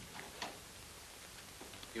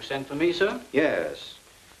 You sent for me, sir? Yes.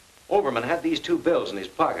 Overman had these 2 bills in his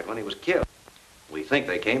pocket when he was killed. We think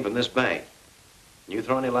they came from this bank. Can you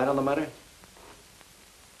throw any light on the matter?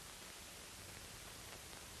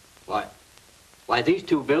 Why, these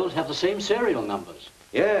 2 bills have the same serial numbers.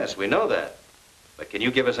 Yes, we know that. But can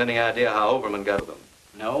you give us any idea how Overman got them?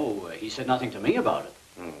 No, he said nothing to me about it.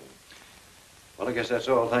 Well, I guess that's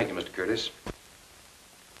all. Thank you, Mr. Curtis.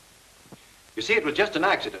 You see, it was just an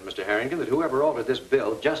accident, Mr. Harrington, that whoever altered this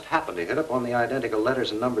bill just happened to hit upon the identical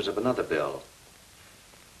letters and numbers of another bill.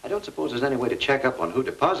 I don't suppose there's any way to check up on who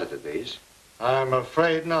deposited these. I'm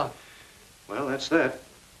afraid not. Well, that's that.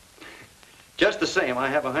 Just the same, I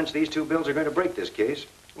have a hunch these 2 bills are going to break this case.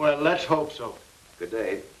 Well, let's hope so. Good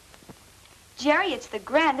day. Jerry, it's the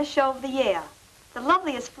grandest show of the year. The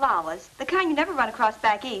loveliest flowers, the kind you never run across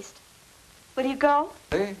back east. Will you go?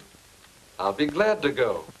 Hey, I'll be glad to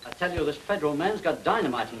go. I tell you, this federal man's got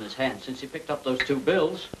dynamite in his hand since he picked up those 2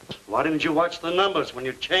 bills. Why didn't you watch the numbers when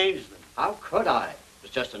you changed them? How could I? It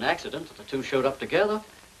was just an accident that the 2 showed up together.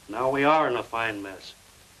 Now we are in a fine mess.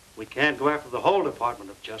 We can't go after the whole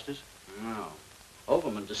Department of Justice. No.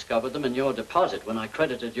 Overman discovered them in your deposit when I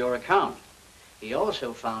credited your account. He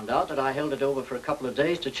also found out that I held it over for a couple of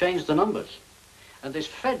days to change the numbers. And this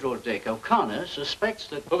federal dick, O'Connor, suspects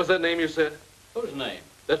that... What was that name you said? Whose name?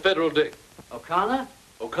 That federal dick. O'Connor?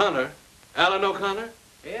 O'Connor? Alan O'Connor?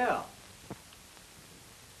 Yeah.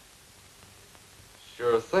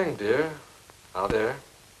 Sure thing, dear. Out there.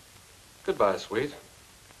 Goodbye, sweet.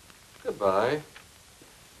 Goodbye.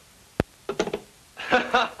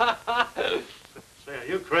 Say, are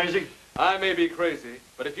you crazy? I may be crazy,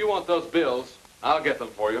 but if you want those bills, I'll get them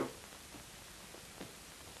for you.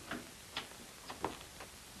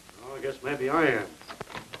 Oh, I guess maybe I am.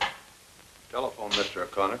 Telephone, Mr.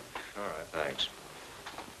 O'Connor. All right, thanks.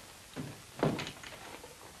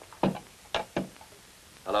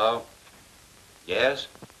 Hello? Yes?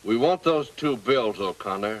 We want those 2 bills,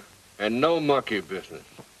 O'Connor, and no monkey business.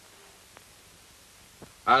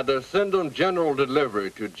 Either send them general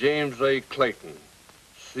delivery to James A. Clayton,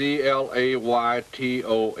 Clayton,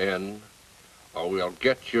 or we'll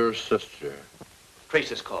get your sister. Trace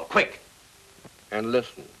this call, quick. And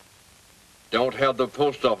listen, don't have the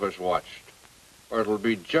post office watched, or it'll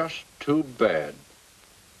be just too bad.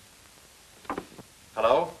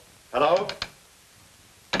 Hello? Hello?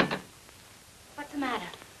 What's the matter?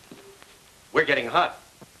 We're getting hot.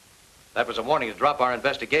 That was a warning to drop our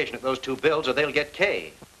investigation of those 2 bills or they'll get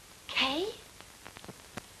K. Kay?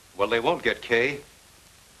 Well, they won't get K.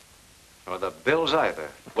 Or the bills either.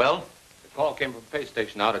 Well? The call came from a pay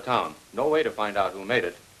station out of town. No way to find out who made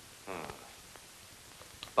it.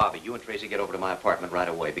 Bobby, you and Tracy get over to my apartment right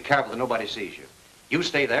away. Be careful that nobody sees you. You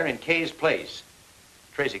stay there in Kay's place.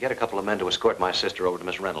 Tracy, get a couple of men to escort my sister over to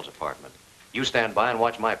Miss Reynolds' apartment. You stand by and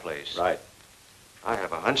watch my place. Right. I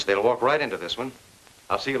have a hunch they'll walk right into this one.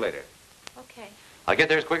 I'll see you later. Okay. I'll get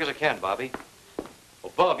there as quick as I can, Bobby.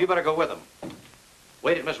 Well, Bob, you better go with them.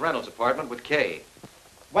 Wait at Miss Reynolds' apartment with Kay.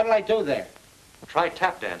 What'll I do there? Try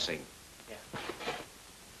tap dancing. Yeah.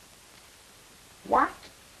 What?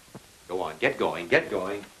 Go on, get going, get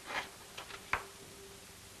going.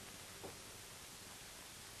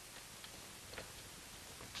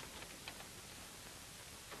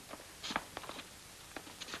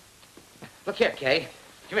 Look here, Kay.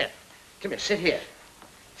 Come here. Come here. Sit here.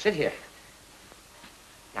 Sit here.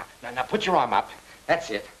 Now, put your arm up. That's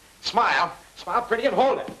it. Smile. Smile pretty and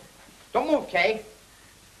hold it. Don't move, Kay.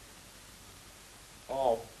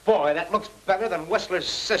 Oh, boy, that looks better than Whistler's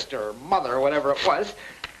sister or mother or whatever it was.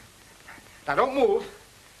 Now, don't move.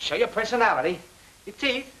 Show your personality. Your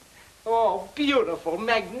teeth. Oh, beautiful,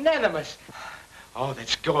 magnanimous. Oh,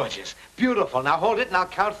 that's gorgeous. Beautiful. Now, hold it and I'll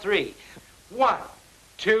count 3. 1,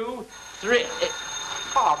 2, 3.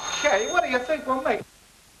 Oh, Kay, what do you think we'll make?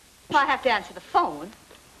 I have to answer the phone.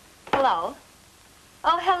 Hello?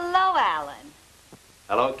 Oh, hello, Alan.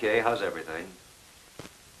 Hello, Kay. How's everything?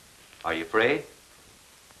 Are you afraid?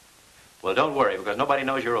 Well, don't worry, because nobody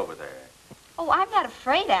knows you're over there. Oh, I'm not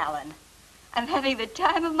afraid, Alan. I'm having the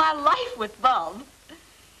time of my life with Bulb.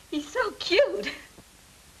 He's so cute.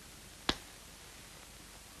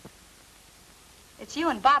 It's you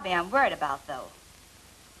and Bobby I'm worried about, though.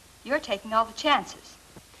 You're taking all the chances.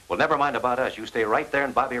 Well, never mind about us. You stay right there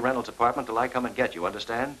in Bobby Reynolds' apartment till I come and get you,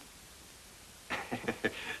 understand?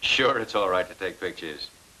 Sure, it's all right to take pictures.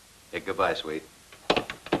 Hey, goodbye, sweet.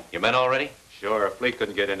 Your men all ready? Sure, a fleet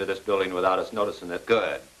couldn't get into this building without us noticing it.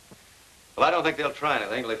 Good. Well, I don't think they'll try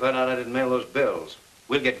anything till they find out I didn't mail those bills.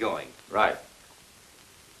 We'll get going. Right.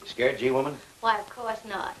 You scared, G-woman? Why, of course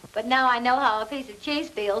not. But now I know how a piece of cheese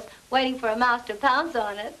feels, waiting for a mouse to pounce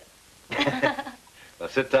on it. Well,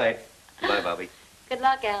 sit tight. Goodbye, Bobby. Good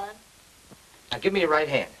luck, Alan. Now, give me your right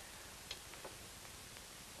hand.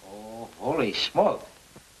 Oh, holy smoke.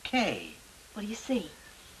 Kay. What do you see?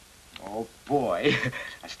 Oh, boy.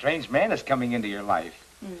 A strange man is coming into your life.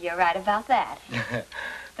 You're right about that.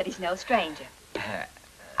 But he's no stranger.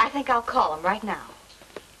 I think I'll call him right now.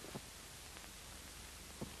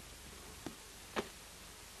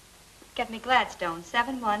 Get me Gladstone,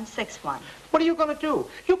 7161. What are you going to do?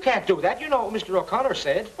 You can't do that. You know what Mr. O'Connor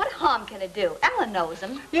said. What harm can it do? Alan knows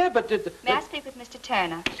him. Yeah, but... May I speak with Mr.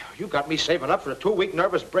 Turner? You got me saving up for a 2-week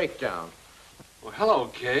nervous breakdown. Well, hello,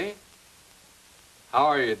 Kay. How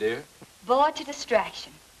are you, dear? Bored to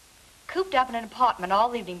distraction. Cooped up in an apartment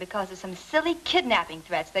all evening because of some silly kidnapping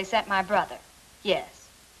threats they sent my brother. Yes.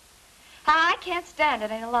 I can't stand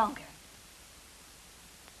it any longer.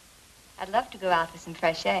 I'd love to go out for some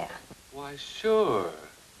fresh air. Why, sure.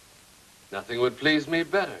 Nothing would please me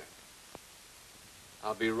better.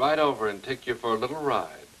 I'll be right over and take you for a little ride.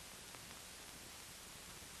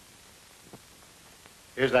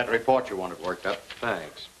 Here's that report you wanted worked up.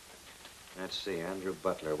 Thanks. Let's see, Andrew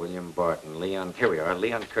Butler, William Barton, Leon... Here we are,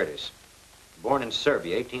 Leon Curtis. Born in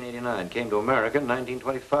Serbia, 1889. Came to America in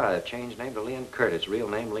 1925. Changed name to Leon Curtis. Real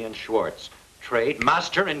name, Leon Schwartz. Trade,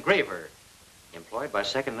 master engraver. Employed by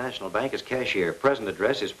Second National Bank as cashier. Present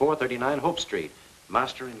address is 439 Hope Street.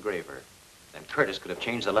 Master engraver. Then Curtis could have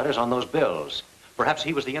changed the letters on those bills. Perhaps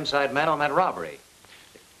he was the inside man on that robbery.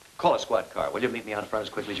 Call a squad car. Will you meet me out front as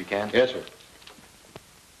quickly as you can? Yes, sir.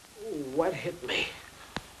 What hit me?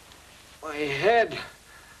 My head.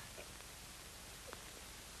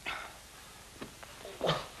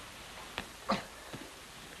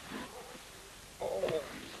 Oh,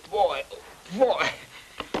 boy. Boy.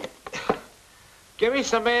 Give me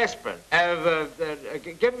some aspirin.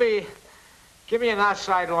 Give me an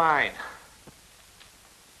outside line.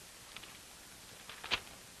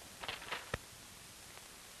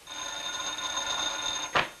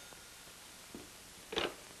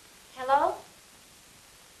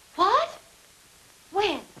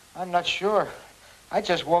 I'm not sure. I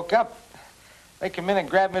just woke up. They come in and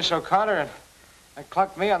grabbed Miss O'Connor and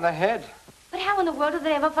clunked me on the head. But how in the world did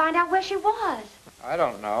they ever find out where she was? I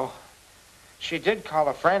don't know. She did call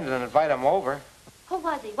a friend and invite him over. Who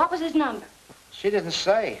was he? What was his number? She didn't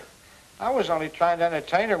say. I was only trying to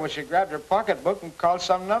entertain her when she grabbed her pocketbook and called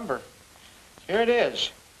some number. Here it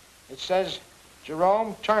is. It says,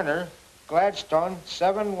 Jerome Turner, Gladstone,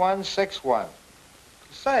 7161.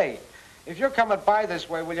 Say, if you're coming by this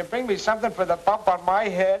way, will you bring me something for the bump on my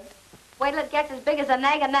head? Wait till it gets as big as an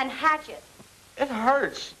egg and then hatch it. It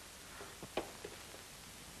hurts.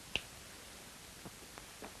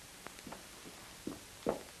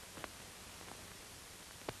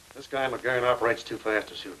 This guy McGurn operates too fast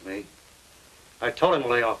to suit me. I told him to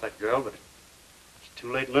lay off that girl, but it's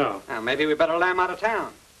too late now. Now, maybe we better lay him out of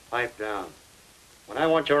town. Pipe down. When I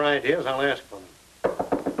want your ideas, I'll ask for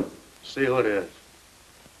them. See who it is.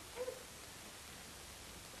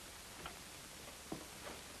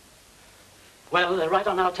 Well, they're right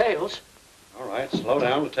on our tails. All right, slow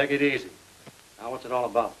down and take it easy. Now, what's it all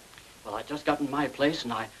about? Well, I just got in my place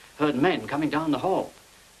and I heard men coming down the hall.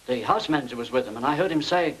 The house manager was with them, and I heard him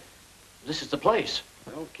say, this is the place.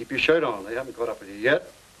 Well, keep your shirt on. They haven't caught up with you yet.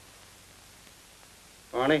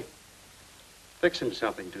 Barney, fix him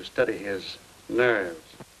something to steady his nerves.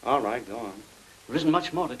 All right, go on. There isn't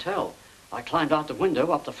much more to tell. I climbed out the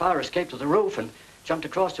window, up the fire escape to the roof, and jumped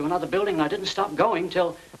across to another building, and I didn't stop going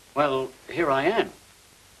till, well, here I am.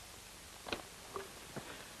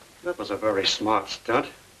 That was a very smart stunt.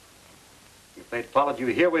 If they'd followed you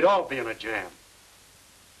here, we'd all be in a jam.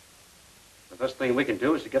 The best thing we can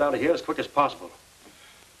do is to get out of here as quick as possible.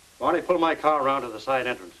 Barney, pull my car around to the side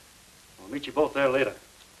entrance. I'll meet you both there later.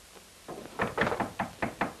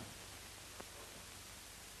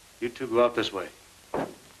 You two go out this way.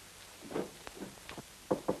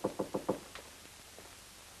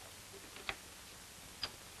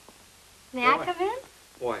 May I come in?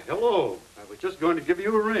 Why, hello. I was just going to give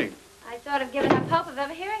you a ring. I sort of given up hope of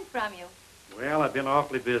ever hearing from you. Well, I've been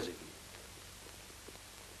awfully busy.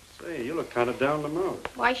 Say, you look kind of down the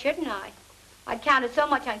mouth. Why shouldn't I? I'd counted so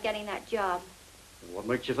much on getting that job. What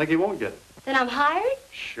makes you think you won't get it? Then I'm hired?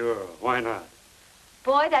 Sure, why not?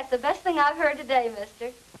 Boy, that's the best thing I've heard today,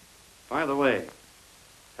 mister. By the way,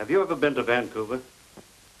 have you ever been to Vancouver?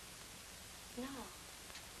 No.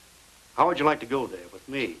 How would you like to go there with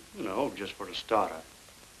me? You know, just for a starter.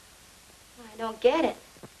 I don't get it.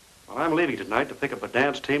 Well, I'm leaving tonight to pick up a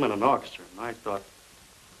dance team and an orchestra, and I thought,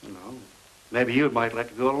 you know, maybe you might like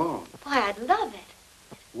to go along. Why, I'd love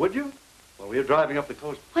it. Would you? Well, we're driving up the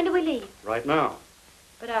coast. When do we leave? Right now.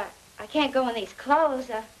 But I can't go in these clothes.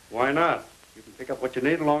 Why not? You can pick up what you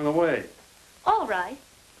need along the way. All right.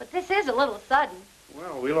 But this is a little sudden.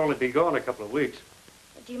 Well, we'll only be gone a couple of weeks.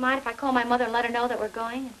 Do you mind if I call my mother and let her know that we're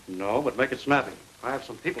going? No, but make it snappy. I have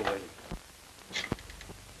some people waiting.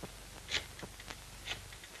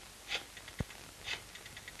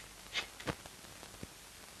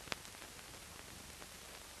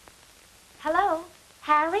 Hello?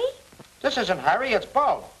 Harry? This isn't Harry, it's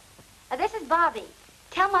Bo. This is Bobby.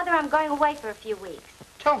 Tell Mother I'm going away for a few weeks.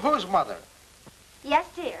 Tell whose mother? Yes,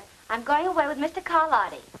 dear. I'm going away with Mr.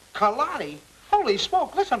 Carlotti. Carlotti? Holy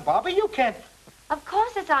smoke, listen, Bobby, you can't... Of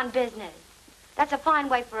course it's on business. That's a fine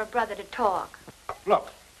way for a brother to talk.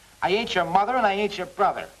 Look, I ain't your mother and I ain't your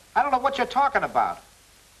brother. I don't know what you're talking about.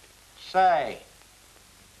 Say,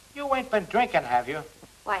 you ain't been drinking, have you?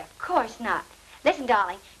 Why, of course not. Listen,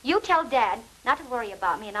 darling, you tell Dad not to worry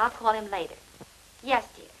about me and I'll call him later. Yes,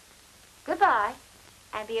 dear. Goodbye.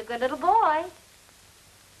 And be a good little boy.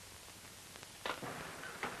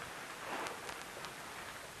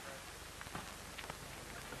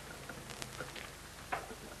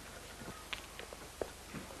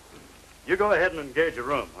 You go ahead and engage a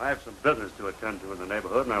room. I have some business to attend to in the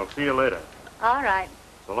neighborhood, and I'll see you later. All right.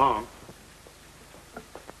 So long.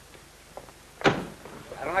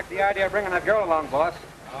 I don't like the idea of bringing that girl along, boss.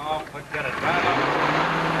 Oh, forget it.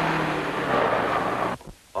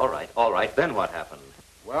 All right. Then what happened?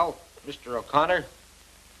 Well, Mr. O'Connor,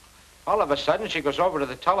 all of a sudden she goes over to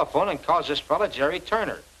the telephone and calls this fella Jerry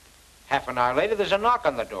Turner. Half an hour later, there's a knock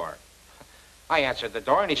on the door. I answered the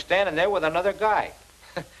door, and he's standing there with another guy.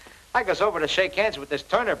 I goes over to shake hands with this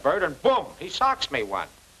Turner bird, and boom, he socks me one.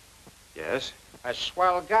 Yes? A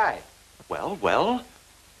swell guy. Well?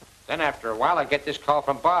 Then after a while, I get this call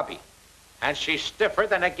from Bobby, and she's stiffer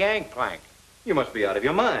than a gangplank. You must be out of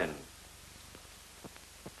your mind.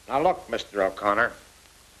 Now look, Mr. O'Connor,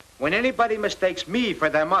 when anybody mistakes me for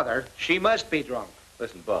their mother, she must be drunk.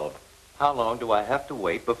 Listen, Bob, how long do I have to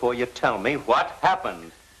wait before you tell me what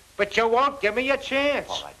happened? But you won't give me a chance.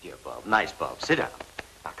 All right, dear Bob. Nice, Bob. Sit down.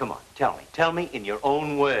 Now, come on, tell me. Tell me in your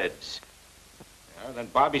own words. Yeah, then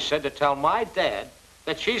Bobby said to tell my dad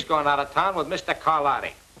that she's going out of town with Mr.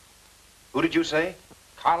 Carlotti. Who did you say?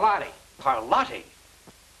 Carlotti. Carlotti?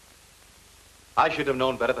 I should have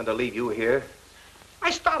known better than to leave you here.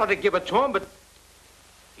 I started to give it to him, but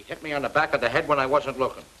he hit me on the back of the head when I wasn't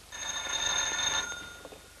looking.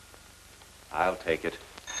 I'll take it.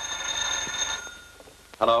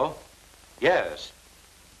 Hello? Yes.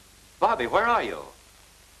 Bobby, where are you?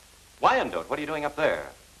 Wyandotte, what are you doing up there?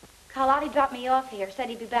 Carlotti dropped me off here, said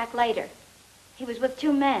he'd be back later. He was with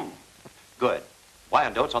 2 men. Good.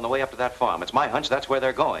 Wyandotte's on the way up to that farm. It's my hunch that's where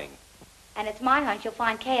they're going. And it's my hunch you'll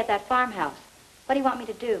find Kay at that farmhouse. What do you want me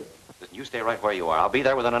to do? Listen, you stay right where you are. I'll be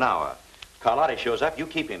there within an hour. Carlotti shows up, you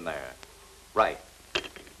keep him there. Right.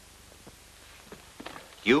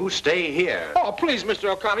 You stay here. Oh, please, Mr.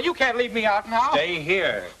 O'Connor, you can't leave me out now. Stay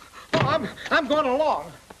here. Oh, I'm going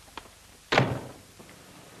along.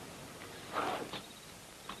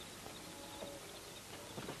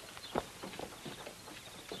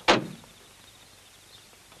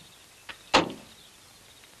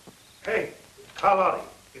 Hey, Carlotti.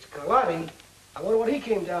 It's Carlotti. I wonder what he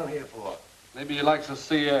came down here for. Maybe he likes the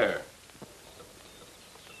sea air.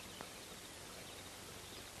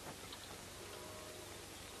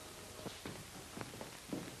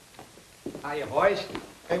 Hiya, boys.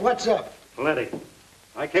 Hey, what's up? Plenty.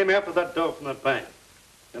 I came after that dough from the bank.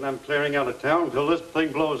 And I'm clearing out of town until this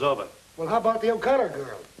thing blows over. Well, how about the O'Connor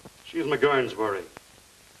girl? She's McGurn's worry.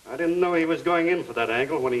 I didn't know he was going in for that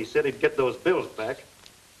angle when he said he'd get those bills back.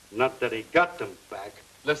 Not that he got them back.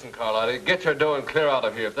 Listen, Carlotti, get your dough and clear out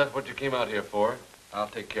of here. If that's what you came out here for, I'll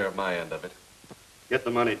take care of my end of it. Get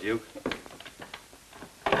the money, Duke.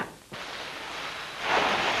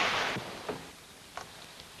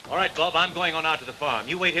 All right, Bob, I'm going on out to the farm.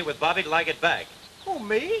 You wait here with Bobby till I get back. Oh,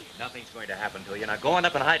 me? Nothing's going to happen to you. Now go on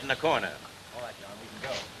up and hide in the corner. All right, John, we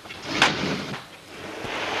can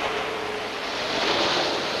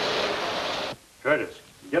go. Curtis,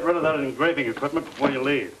 get rid of that engraving equipment before you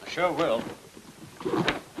leave. I sure will.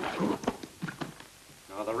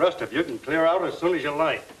 Now, the rest of you can clear out as soon as you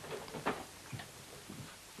like.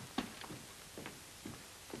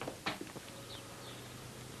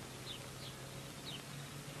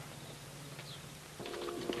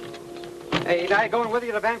 Hey, ain't I going with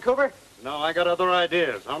you to Vancouver? No, I got other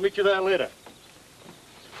ideas. I'll meet you there later.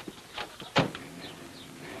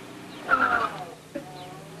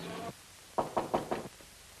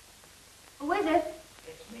 Who is it?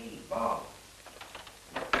 It's me, Bob.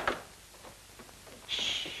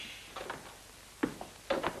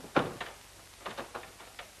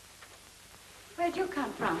 Where'd you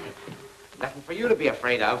come from? Nothing for you to be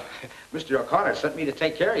afraid of. Mr. O'Connor sent me to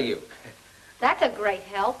take care of you. That's a great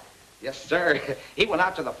help. Yes, sir. He went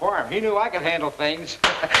out to the farm. He knew I could handle things.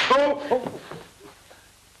 Oh!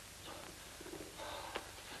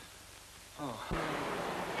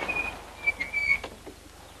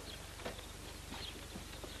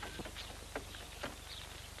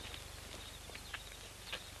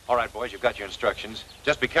 All right, boys, you've got your instructions.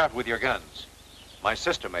 Just be careful with your guns. My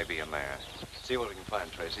sister may be in there. See what we can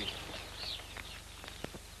find, Tracy.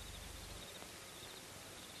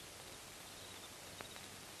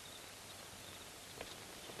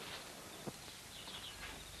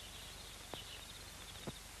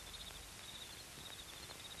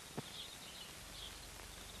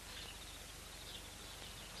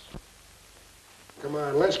 Come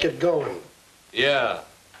on, let's get going. Yeah.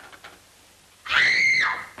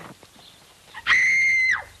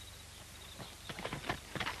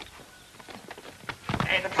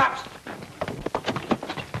 Hey, the cops!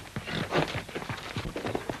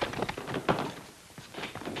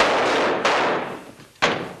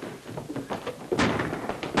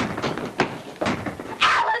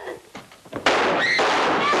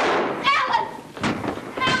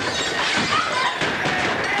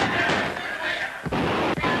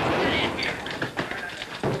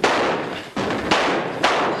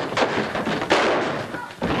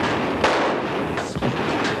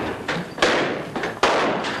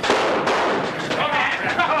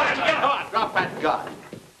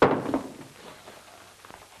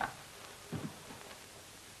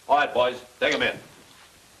 All right, boys, take him in.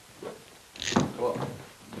 Come on.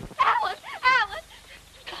 Alan! Alan!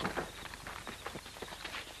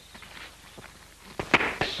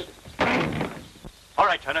 All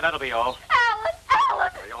right, Turner, that'll be all. Alan!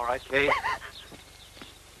 Alan! Are you all right, Kay?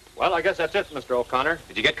 Well, I guess that's it, Mr. O'Connor.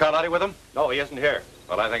 Did you get Carlotti with him? No, he isn't here.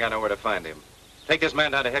 Well, I think I know where to find him. Take this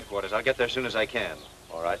man down to headquarters. I'll get there as soon as I can.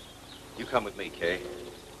 All right. You come with me, Kay.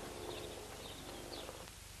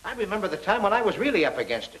 I remember the time when I was really up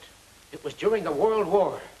against it. It was during the World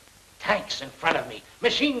War. Tanks in front of me,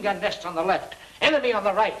 machine gun nests on the left, enemy on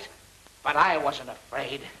the right. But I wasn't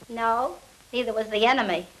afraid. No, neither was the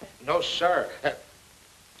enemy. No, sir.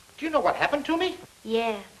 Do you know what happened to me?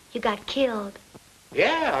 Yeah, you got killed.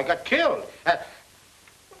 Yeah, I got killed. I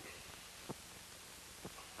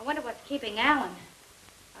wonder what's keeping Alan.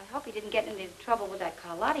 I hope he didn't get into trouble with that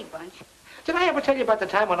Carlotti bunch. Did I ever tell you about the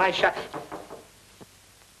time when I shot...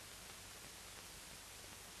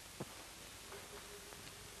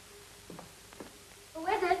 Who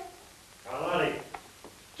is it? Carlotti.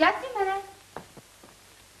 Just a minute.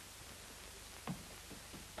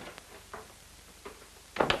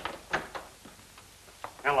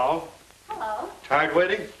 Hello. Hello. Tired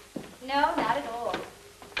waiting? No, not at all.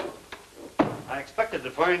 I expected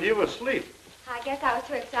to find you asleep. I guess I was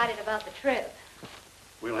too excited about the trip.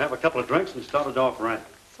 We'll have a couple of drinks and start it off right.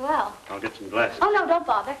 Swell. I'll get some glasses. Oh, no, don't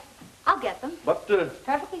bother. I'll get them. But,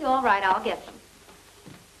 Perfectly all right, I'll get them.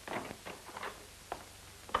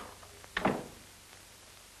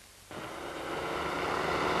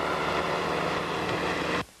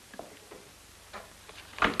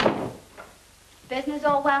 Business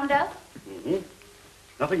all wound up? Mm-hmm.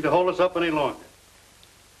 Nothing to hold us up any longer.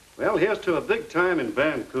 Well, here's to a big time in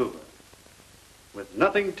Vancouver. With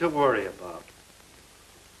nothing to worry about.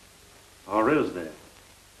 Or is there?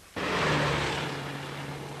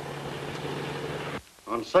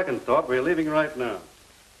 On second thought, we're leaving right now.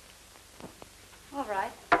 All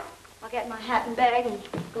right. I'll get my hat and bag and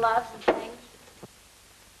gloves and things.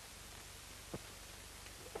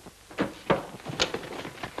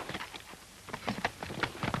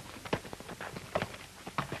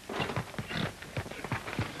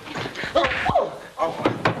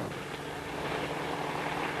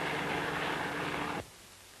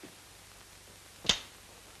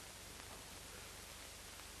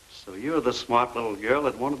 So you're the smart little girl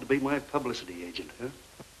that wanted to be my publicity agent, huh?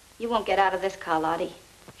 You won't get out of this, Carlotti.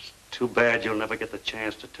 Too bad you'll never get the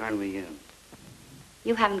chance to turn me in.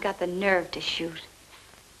 You haven't got the nerve to shoot.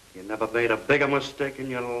 You never made a bigger mistake in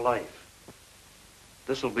your life.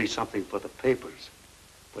 This'll be something for the papers,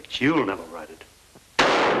 but you'll never write it.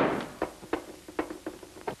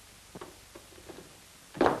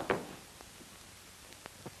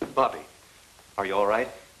 Bobby, are you all right?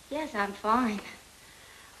 Yes, I'm fine.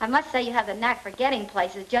 I must say you have the knack for getting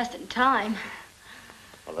places just in time.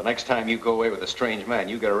 Well, the next time you go away with a strange man,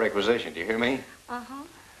 you get a requisition. Do you hear me? Uh-huh.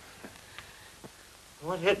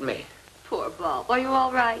 What hit me? Poor Bob. Are you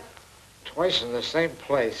all right? Twice in the same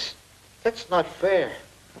place. That's not fair.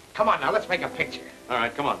 Come on now, let's make a picture. All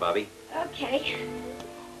right, come on, Bobby. Okay.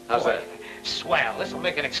 How's that? Swell. This'll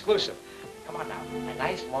make it exclusive. Come on now. A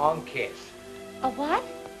nice long kiss. A what?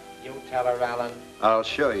 You tell her, Alan. I'll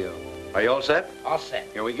show you. Are you all set? All set.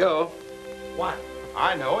 Here we go. One.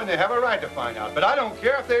 I know, and they have a right to find out, but I don't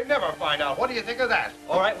care if they never find out. What do you think of that?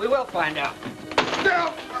 All right, we will find out.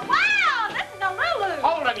 Now, Wow, this is a Lulu.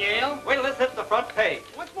 Hold him, Yale. Wait till this hits the front page.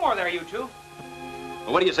 What's more there, you two?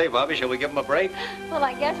 Well, what do you say, Bobby? Shall we give him a break? Well,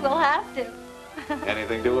 I guess we'll have to.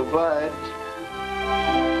 Anything to oblige.